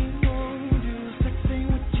me hold you. Sex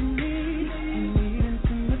ain't what you need. You need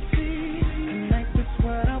intimacy. Tonight that's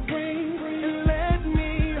what I bring. And let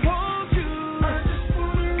me hold you. I just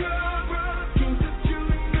wanna rub, can't touch you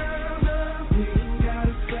enough. We ain't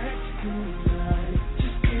gotta sex tonight.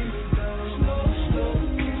 Just give me those slow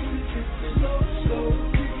kisses, slow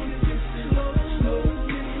kisses, slow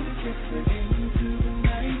kisses into the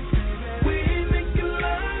night. We ain't making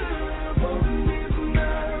love, holding it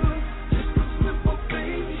now. Just a simple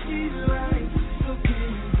thing she likes. So give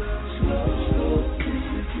me those slow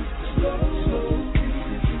kisses, slow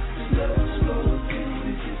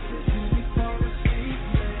kisses till we fall asleep.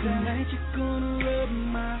 Tonight you're gonna rub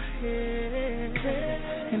my head,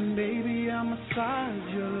 and baby I'll massage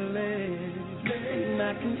your legs, and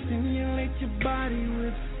I can stimulate your body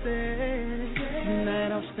with sex.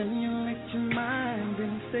 Tonight I'll stimulate your mind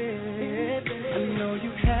instead. I know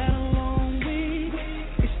you had a long week.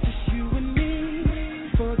 It's just you and me.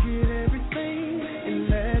 Forget everything and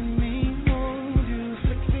let me hold you.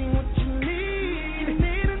 Sex ain't what you need.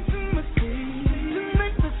 Need intimacy.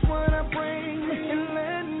 Tonight that's what I bring, and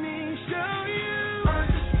let me show you. I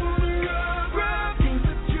just wanna rub, can't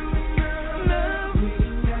touch you enough. No, we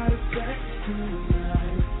ain't gotta sex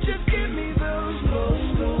tonight. Just give me those slow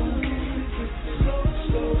kisses, slow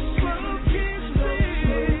kisses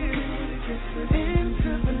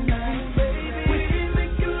into the night, baby. We ain't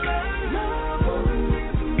making love, holding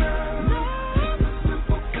it now. Just a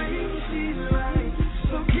simple thing she likes.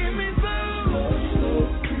 So give me those slow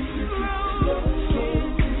kisses, yeah.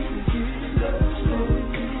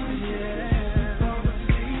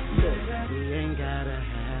 We ain't gotta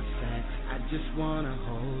have sex. I just wanna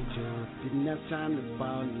hold you. Didn't have time to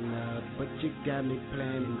fall in love, but you got me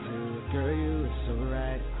planning to. Girl, you are so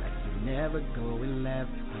right. Like you never going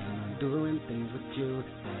left when I'm doing things with you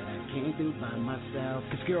that I can't do by myself.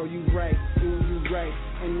 'Cause girl, you right, ooh, you right.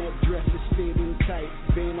 And that dress is fitting tight.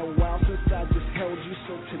 Been a while since I just held you,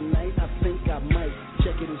 so tonight I think I might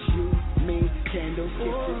check it. It's you, me, candles,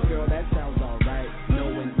 kisses. Girl, that sounds alright.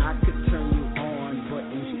 Knowing I could turn you on, but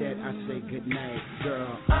instead I say goodnight.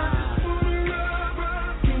 Girl, I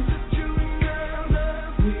can't touch you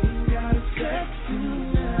enough. We ain't gotta sex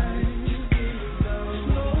tonight. Just give me those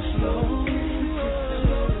slow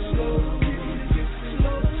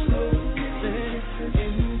kisses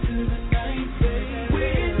into the night, baby. We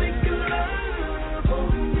ain't making love,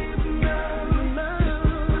 holding it now. Just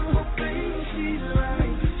a simple thing she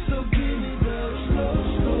likes. So give me those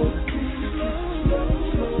slow kisses,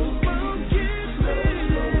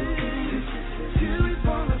 till we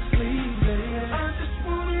fall asleep, baby. I just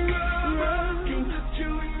wanna rub, can't touch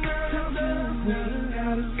you enough. We ain't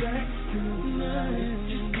gotta sex tonight.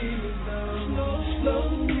 Just give me those slow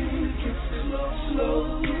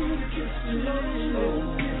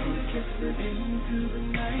kisses into the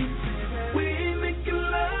night. We ain't making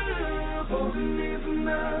love, holding it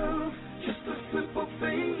enough. Just a simple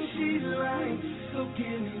thing she likes. So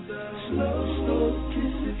give me those slow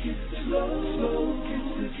kisses, slow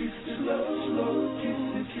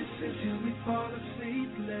kisses till we fall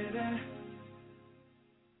asleep later.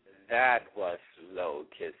 That was Slow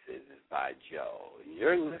Kisses by Joe.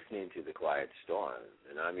 You're listening to The Quiet Storm,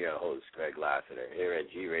 and I'm your host, Greg Lassiter, here at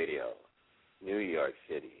G Radio, New York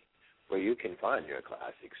City, where you can find your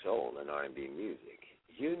classic soul and R&B music.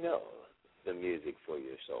 You know, the music for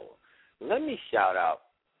your soul. Let me shout out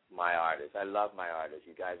my artists. I love my artists.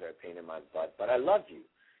 You guys are a pain in my butt, but I love you.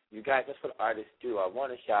 You guys, that's what artists do. I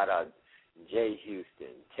want to shout out Jay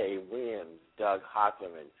Houston, Tay Williams, Doug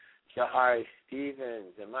Hocklerman, Jahari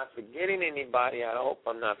Stevens. Am I forgetting anybody? I hope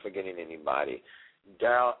I'm not forgetting anybody.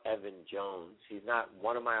 Daryl Evan Jones. He's not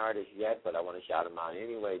one of my artists yet, but I want to shout him out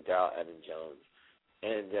anyway, Daryl Evan Jones.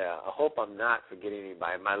 And I hope I'm not forgetting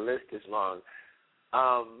anybody. My list is long.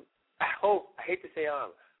 I hate to say,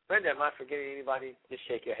 Brenda, am I forgetting anybody? Just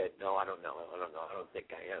shake your head. No, I don't know. I don't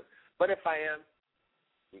think I am. But if I am,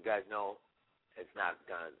 you guys know it's not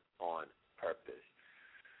done on purpose.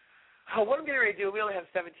 What I'm getting ready to do, we only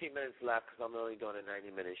have 17 minutes left because I'm only doing a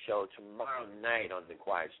 90-minute show. Tomorrow night on The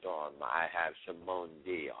Quiet Storm, I have Simone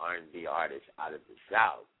D, R&B artist out of the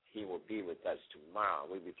South. He will be with us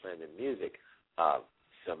tomorrow. We'll be playing the music of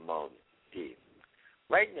Simone D.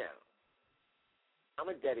 Right now,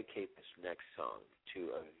 I'm going to dedicate this next song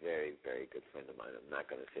to a very, very good friend of mine. I'm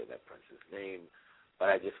not going to say that person's name. But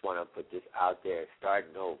I just want to put this out there.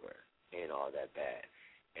 Starting over ain't all that bad.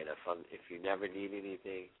 And if you never need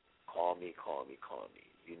anything, call me.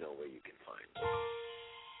 You know where you can find me.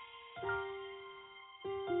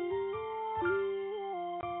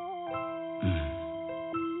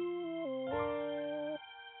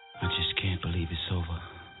 I just can't believe it's over.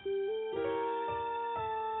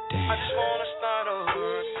 Damn. I just wanna start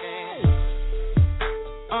over again.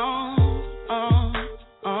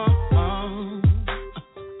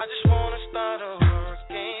 I just wanna start over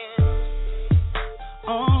again.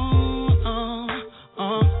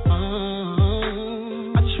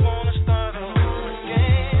 I just wanna start over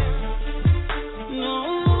again. No.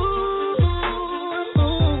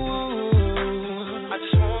 I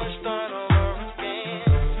just wanna start over again.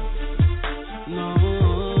 No.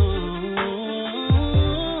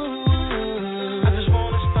 I just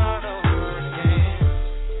wanna start over again.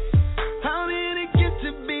 How did it get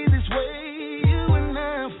to be this way? You and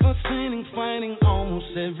I fussing and fighting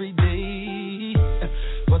almost every day.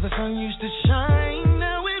 Well, the sun used to shine,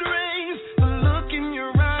 now it rains. The look in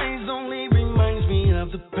your eyes only reminds me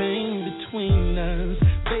of the pain between us.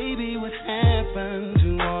 Baby, what happened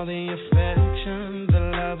to all the affection, the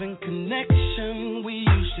love and connection we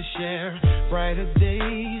used to share? Brighter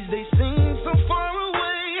days, they seem so far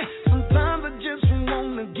away. Sometimes I just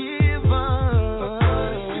wanna give up.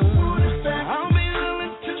 I'll be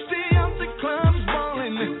willing to stay out the clubs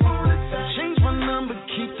balling. Change my number,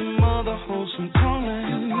 keep the mother hoes from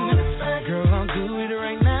calling. Girl, I'll do it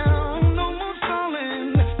right now, no more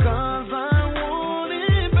stalling. 'Cause I want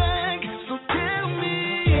it back. So tell me,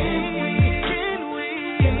 can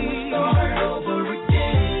we start over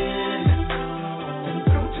again? Been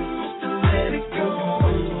through too much to let it go.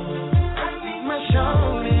 I need my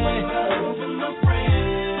shawty, my love and my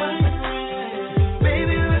friend.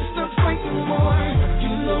 Baby, let's not fight no more.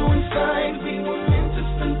 You know inside we were meant to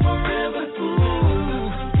spend forever. Ooh,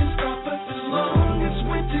 can stop us as long as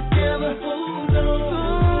we're together. Hold on,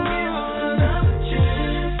 give us another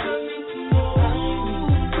chance. I need to know.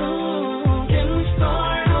 Can we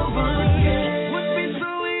start over again? Would be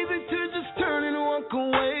so easy to just turn and walk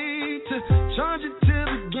away, to charge it to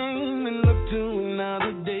the game and look to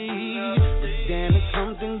another day. But damn it,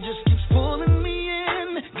 something just keeps pulling me in.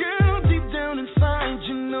 Girl, deep down inside,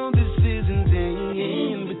 you know this isn't the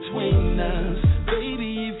end between us.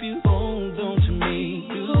 Baby, if you hold on to me,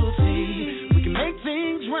 you'll see we can make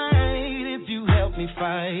things right if you help me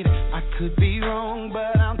fight. I could be wrong,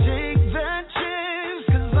 but I'll take that chance,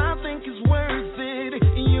 'cause I think it's worth it.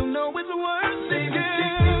 You know it's worth it,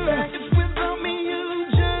 girl. If without me you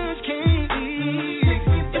just can't eat.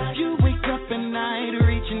 If you wake up at night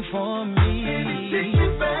reaching for me,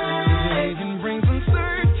 living brings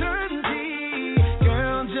uncertainty.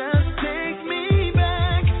 Girl, just take me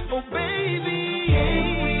back. Oh baby,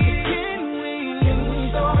 can we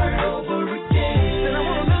start over again? Said I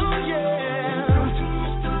wanna know, yeah. Too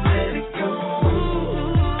much to let it go.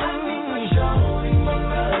 I need my shawty, my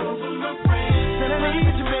love and my friend. Said I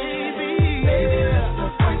need you, baby. Baby, let's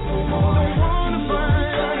not fight no more. Don't wanna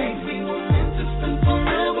fight. We were meant to spend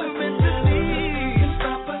forever, meant to be. Can't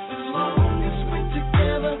stop us as long as we're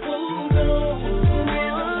together. Hold on,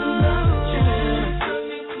 give us another chance. I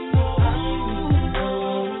need to know.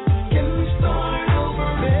 Can we start over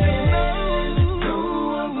again? No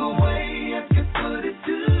other way I could put it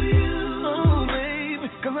to you, oh baby,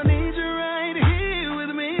 'cause I need you right here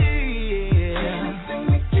with me. Anything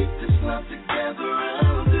to keep this love together,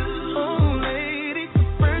 I'll do. Oh lady, but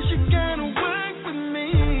first you gotta work with me.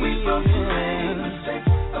 We both made mistakes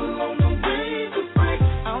along the way to break.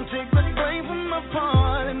 I'll take the blame for my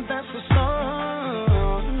part, and that's the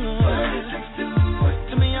start. But it takes two.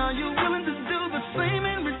 Tell me, are you willing to do the same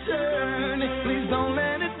in return? Please don't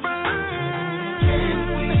let it burn. Can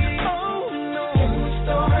we? Oh no. Can we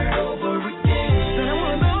start over again? Said I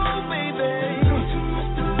wanna know, baby. Too much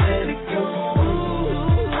to let it go.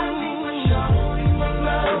 I need my shawty, my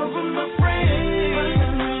love and my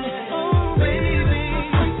friend. Oh baby,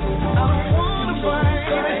 I don't wanna fight.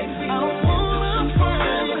 I don't wanna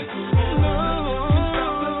fight. No.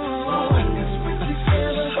 Hold on.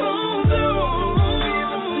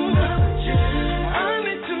 I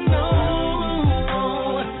need to know.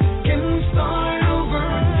 Can we start over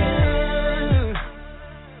again?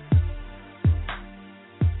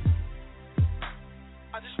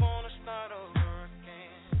 I just wanna start over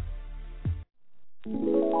again.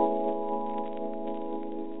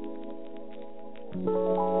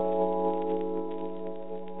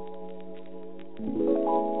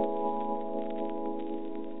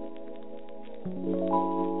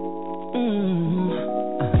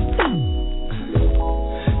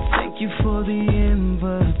 Thank you for the invite.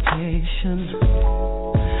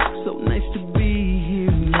 So nice to be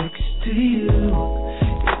here next to you.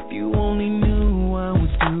 If you only knew I was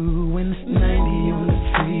doing 90 on the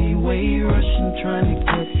freeway, rushing trying to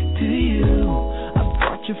get to you. I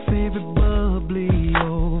brought your favorite bubbly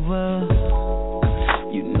over.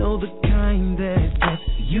 You know the kind that gets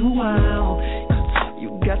you wild. You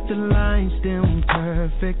got the lines down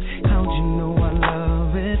perfect. How'd you know I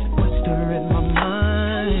love it? What's stirring in my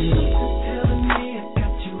mind? Telling me I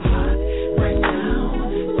got you hot right now.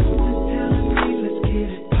 Something's telling me let's get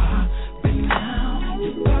it poppin' now.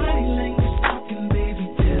 Your body language talking, baby,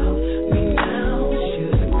 tell me now.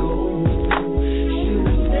 Should I go? Should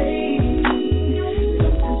I stay?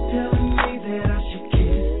 Something's telling me that I should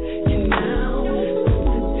kiss you now.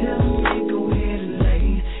 Something's telling me go ahead and lay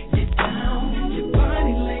you down. Your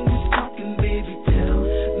body language talking, baby, tell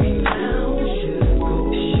me now. Should I go?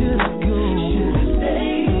 Should I go? Should I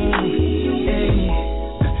stay? Hey,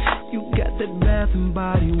 you got that bath and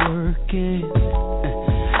body working.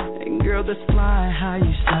 And girl, that's fly how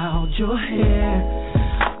you styled your hair.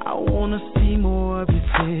 I wanna see more of your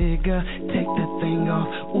figure. Take that thing off.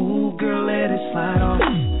 Ooh, girl, let it slide off.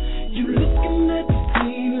 You looking at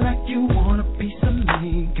me like you want a piece of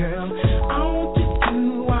me, girl. I want you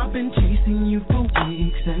to. I've been chasing you for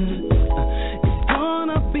weeks, and it's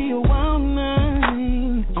gonna be a wild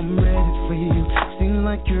night. I'm ready for you. Seems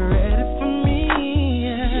like you're ready for me.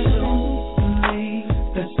 Yeah. Slowly,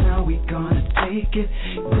 that's how we gonna take it.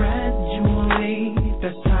 Gradually,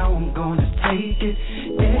 that's how I'm gonna take it.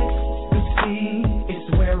 Ecstasy is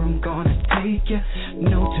where I'm gonna take you.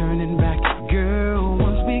 No turning back, girl.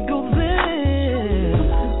 Once we go there,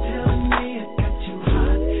 telling me I got you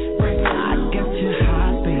hot right now. I got you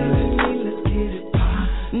hot, baby. Let's get it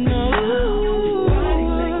poppin'. No. Body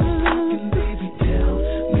language talking, baby. Tell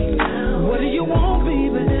me now. What do you want,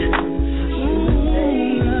 baby?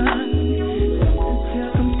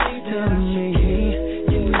 Telling me,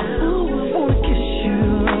 you know, I wanna kiss you.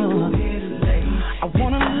 I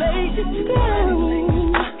wanna lay you down.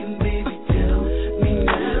 Baby, tell me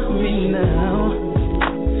now. Me now.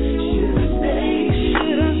 Should I stay?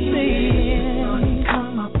 Should I stay?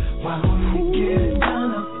 Come up while you get it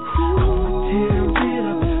done up. I'ma tear it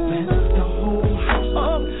up, mess the whole house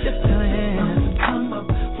up. Just a hand. Come up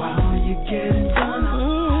while you get it done up.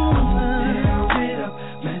 I'ma tear it up,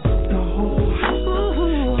 mess the whole house up.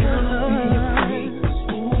 Girl, I'll be your freak.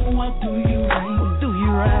 Ooh, I'll do you right. Do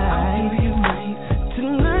you right. I'll do you right.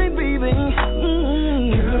 Tonight, baby.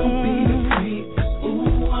 Girl, I'll be your freak.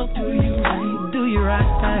 Ooh, I'll do you right. Do you right.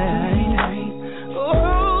 Oh,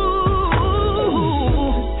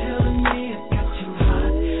 telling me I got you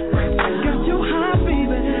hot right now. Got you hot,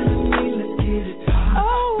 baby. Telling me let's get it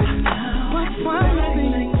poppin' now. Like fire,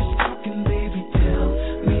 baby. Talking, baby. Tell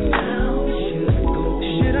me now. Should I go?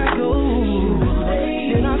 Should I go?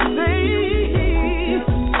 Should I stay?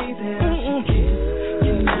 Telling me that I should kiss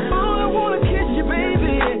you now. Oh, I wanna kiss you,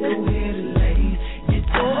 baby. Go ahead and lay you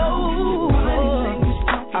down. Body language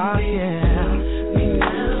talking, baby. Yeah.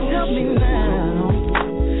 Tell me now.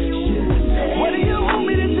 What do you want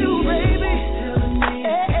me to do, baby?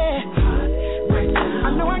 I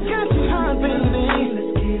know I got you hot, baby.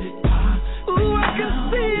 Ooh, I can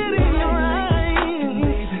see it in your eyes.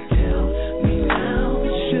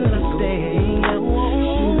 Should I stay?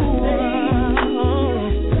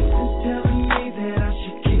 Something's telling me that I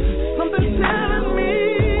should kiss. Something's telling me.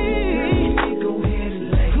 Go ahead and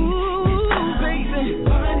lay. Ooh, baby.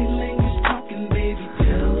 Body language talking, baby.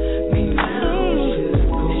 Tell me now.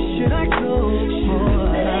 Should I go?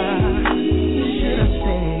 Should I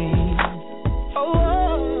stay? Oh,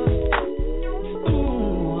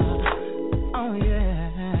 ooh, oh yeah.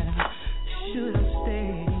 Should I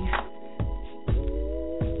stay?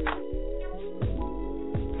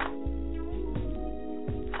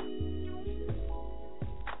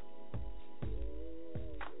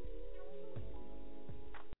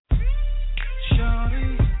 Shawty,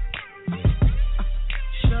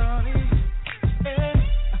 shawty, eh,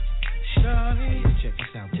 shawty. Check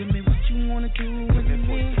this out. Tell me what you wanna do with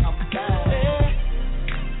me. Let's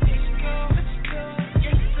go.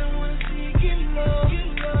 Yes, I wanna see you get low.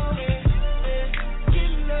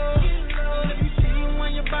 Get low. Let me see you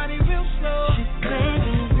on your body real slow. She played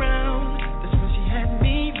around. That's when she had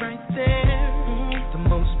me right there. The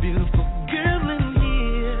most beautiful girl in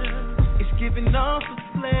here. It's giving off a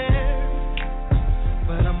flare.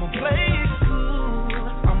 But I'ma play it cool.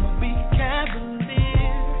 I'ma be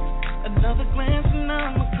cavalier. Another glance and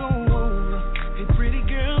I'ma go over. Hey,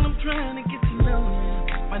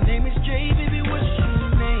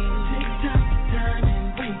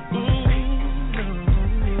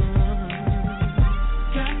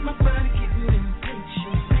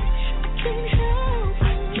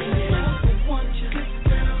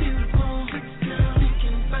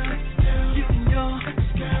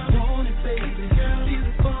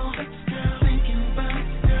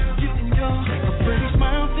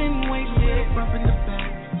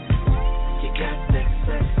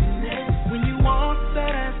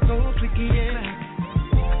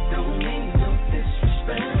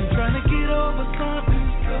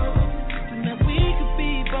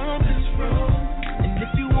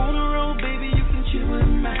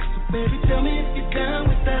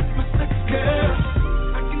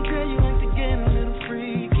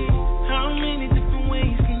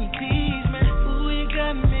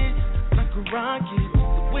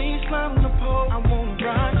 slide on the pole, I wanna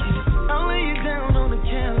rock it. I'll lay you down on the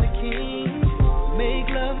Cali King. Make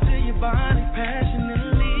love to your body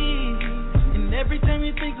passionately. And every time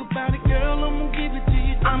you think about it, girl, I'm gonna give it to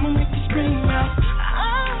you. I'm gonna make you scream out.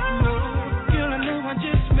 I know, girl, I know I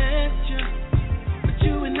just met you, but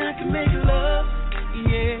you and I can make love,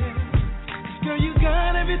 yeah. 'Cause girl, you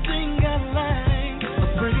got everything I like. A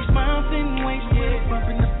pretty smile, thin waist, yeah, bump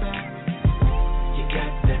in the back. You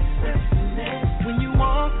got that sexiness. When you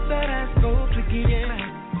walk, that ass go tricky, yeah.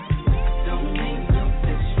 Don't need no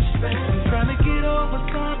disrespect. I'm trying to get over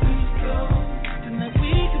something slow. Tonight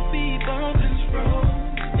we could be bumping slow.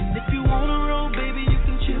 And if you wanna roll, baby, you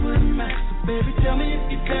can chill with me. So baby, tell me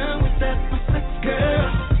if you're down with that, my sex girl.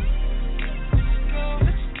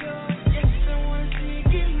 Let's go. Yes, I wanna see you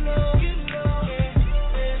get low, yeah,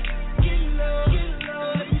 get low.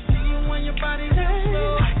 Let me see you when your body lets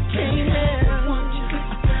go. I can't help want you,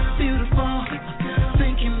 beautiful,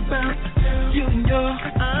 thinking about you and your.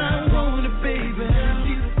 I want it, baby,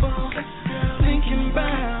 beautiful, thinking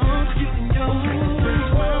about you and your.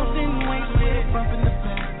 Smiles in waist, yeah, bumping the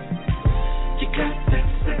back. You got that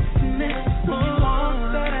sexiness. When you walk,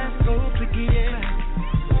 that ass go tricky, yeah.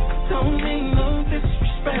 Don't need no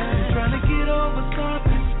disrespect. Trying to get over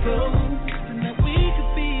something slow. Tonight we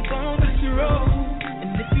could be bumping slow.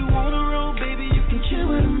 And if you wanna roll, baby, you can chill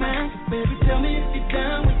with a man. Baby, tell me if you're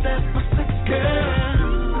down with that, my sex girl.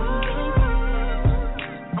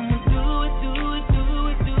 I'ma do it.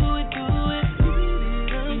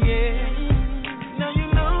 Yeah. Now you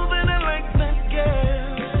know that I like that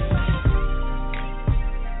girl.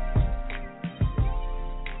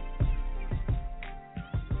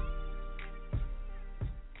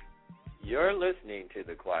 You're listening to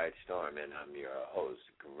The Quiet Storm, and I'm your host,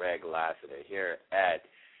 Greg Lassiter, here at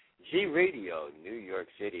G Radio, New York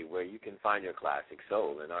City, where you can find your classic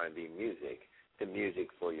soul and R&B music, the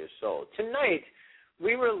music for your soul. Tonight,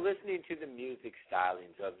 we were listening to the music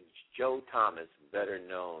stylings of Joe Thomas, better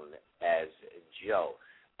known as Joe.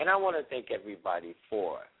 And I want to thank everybody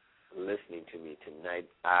for listening to me tonight.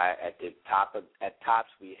 At tops,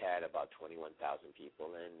 we had about 21,000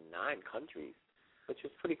 people in 9 countries, which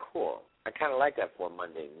is pretty cool. I kind of like that for a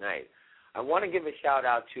Monday night. I want to give a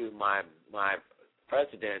shout-out to my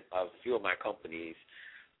president of a few of my companies,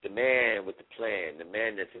 the man with the plan, the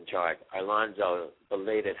man that's in charge, Alonzo.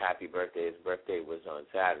 Belated happy birthday. His birthday was on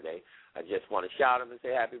Saturday. I just want to shout him and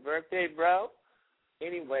say happy birthday, bro.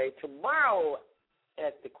 Anyway, tomorrow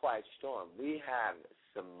at the Quiet Storm, we have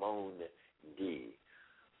Simone D,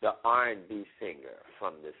 the R&B singer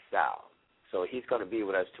from the South. So he's going to be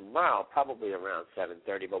with us tomorrow, probably around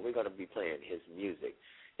 7:30, but we're going to be playing his music.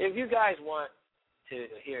 If you guys want to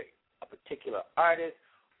hear a particular artist,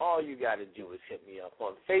 all you got to do is hit me up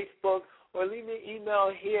on Facebook or leave me an email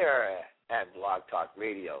here at Blog Talk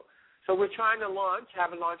Radio. So we're trying to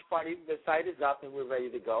have a launch party. The site is up and we're ready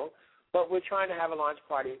to go, but we're trying to have a launch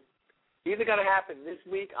party. Either going to happen this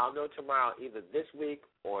week, I'll know tomorrow, either this week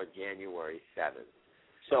or January 7th.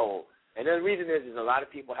 So, and the reason is a lot of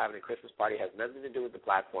people having a Christmas party has nothing to do with the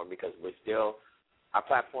platform because our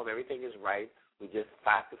platform, everything is right. We just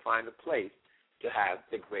have to find a place to have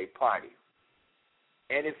the great party.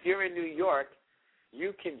 And if you're in New York,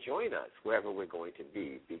 you can join us wherever we're going to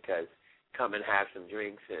be because come and have some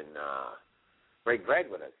drinks and break bread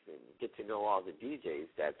with us and get to know all the DJs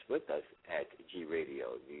that's with us at G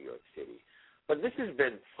Radio, New York City. But this has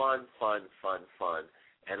been fun,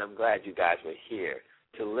 and I'm glad you guys were here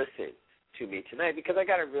to listen to me tonight because I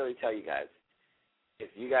got to really tell you guys, if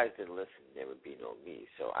you guys didn't listen, there would be no me.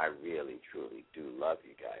 So I really, truly do love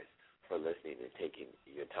you guys for listening and taking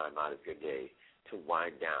your time out of your day to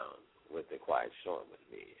wind down with the Quiet Storm with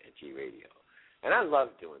me at G Radio. And I love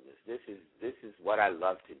doing this. This is what I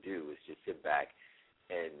love to do, is just sit back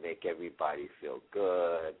and make everybody feel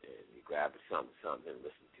good and you grab something and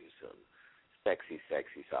listen to some sexy,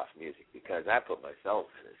 soft music because I put myself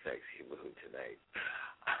in a sexy mood tonight.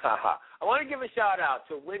 I want to give a shout-out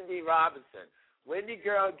to Wendy Robinson. Wendy,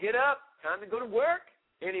 girl, get up. Time to go to work.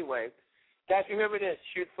 Anyway, guys, remember this.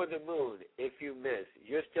 Shoot for the moon. If you miss,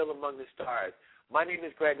 you're still among the stars. My name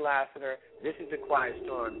is Greg Lassiter. This is The Quiet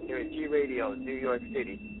Storm here at G Radio, New York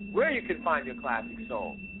City, where you can find your classic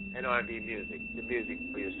soul and R&B music, the music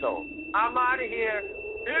for your soul. I'm out of here.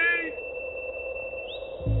 Peace.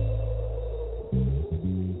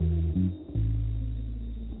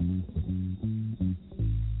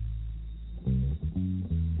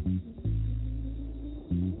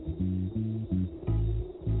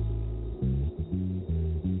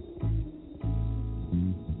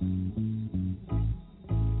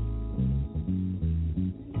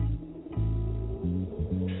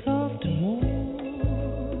 Soft and warm.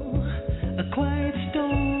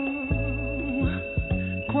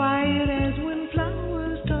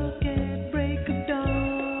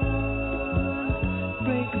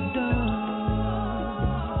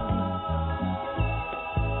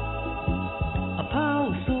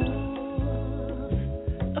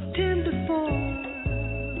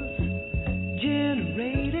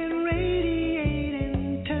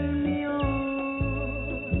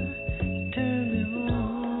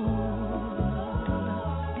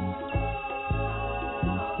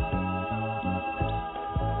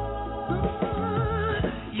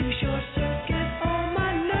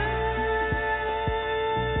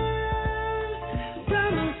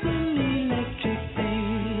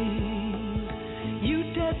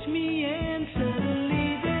 touch me and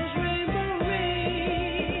suddenly there's rainbow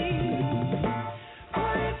rain.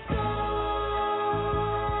 Quiet storm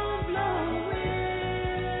blowing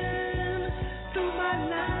through my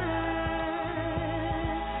life.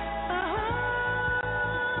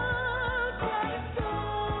 Quiet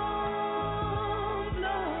storm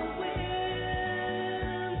blowing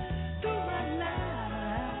through my life.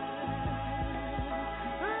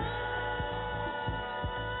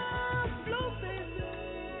 Blow, baby.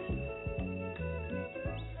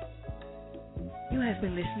 You have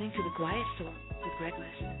been listening to The Quiet Storm with Greg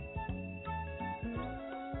Lassiter.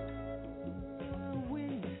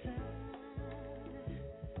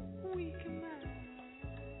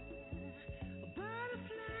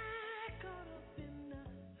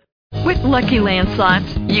 With Lucky Land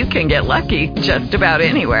Slots, you can get lucky just about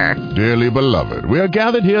anywhere. Dearly beloved, we are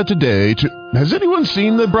gathered here today to... Has anyone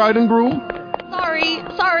seen the bride and groom?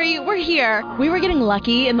 Sorry, we're here. We were getting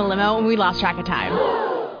lucky in the limo and we lost track of time.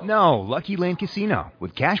 No, Lucky Land Casino,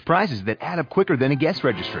 with cash prizes that add up quicker than a guest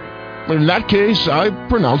registry. In that case, I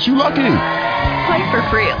pronounce you lucky. Play for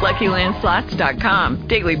free at LuckyLandSlots.com.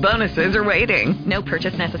 Daily bonuses are waiting. No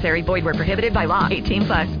purchase necessary. Void where prohibited by law.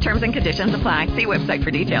 18+. Terms and conditions apply. See website for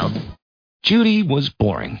details. Judy was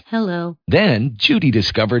boring. Hello. Then Judy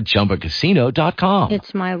discovered ChumbaCasino.com.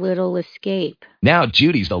 It's my little escape. Now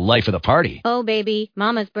Judy's the life of the party. Oh, baby,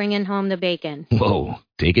 mama's bringing home the bacon. Whoa,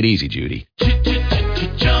 take it easy, Judy.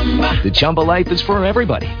 The Chumba life is for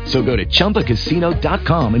everybody. So go to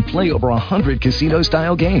ChumbaCasino.com and play over 100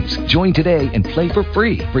 casino-style games. Join today and play for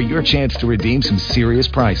free for your chance to redeem some serious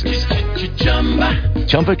prizes.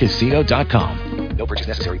 ChumbaCasino.com. No purchase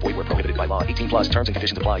necessary. Void where prohibited by law. 18+. Terms and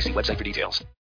conditions apply. See website for details.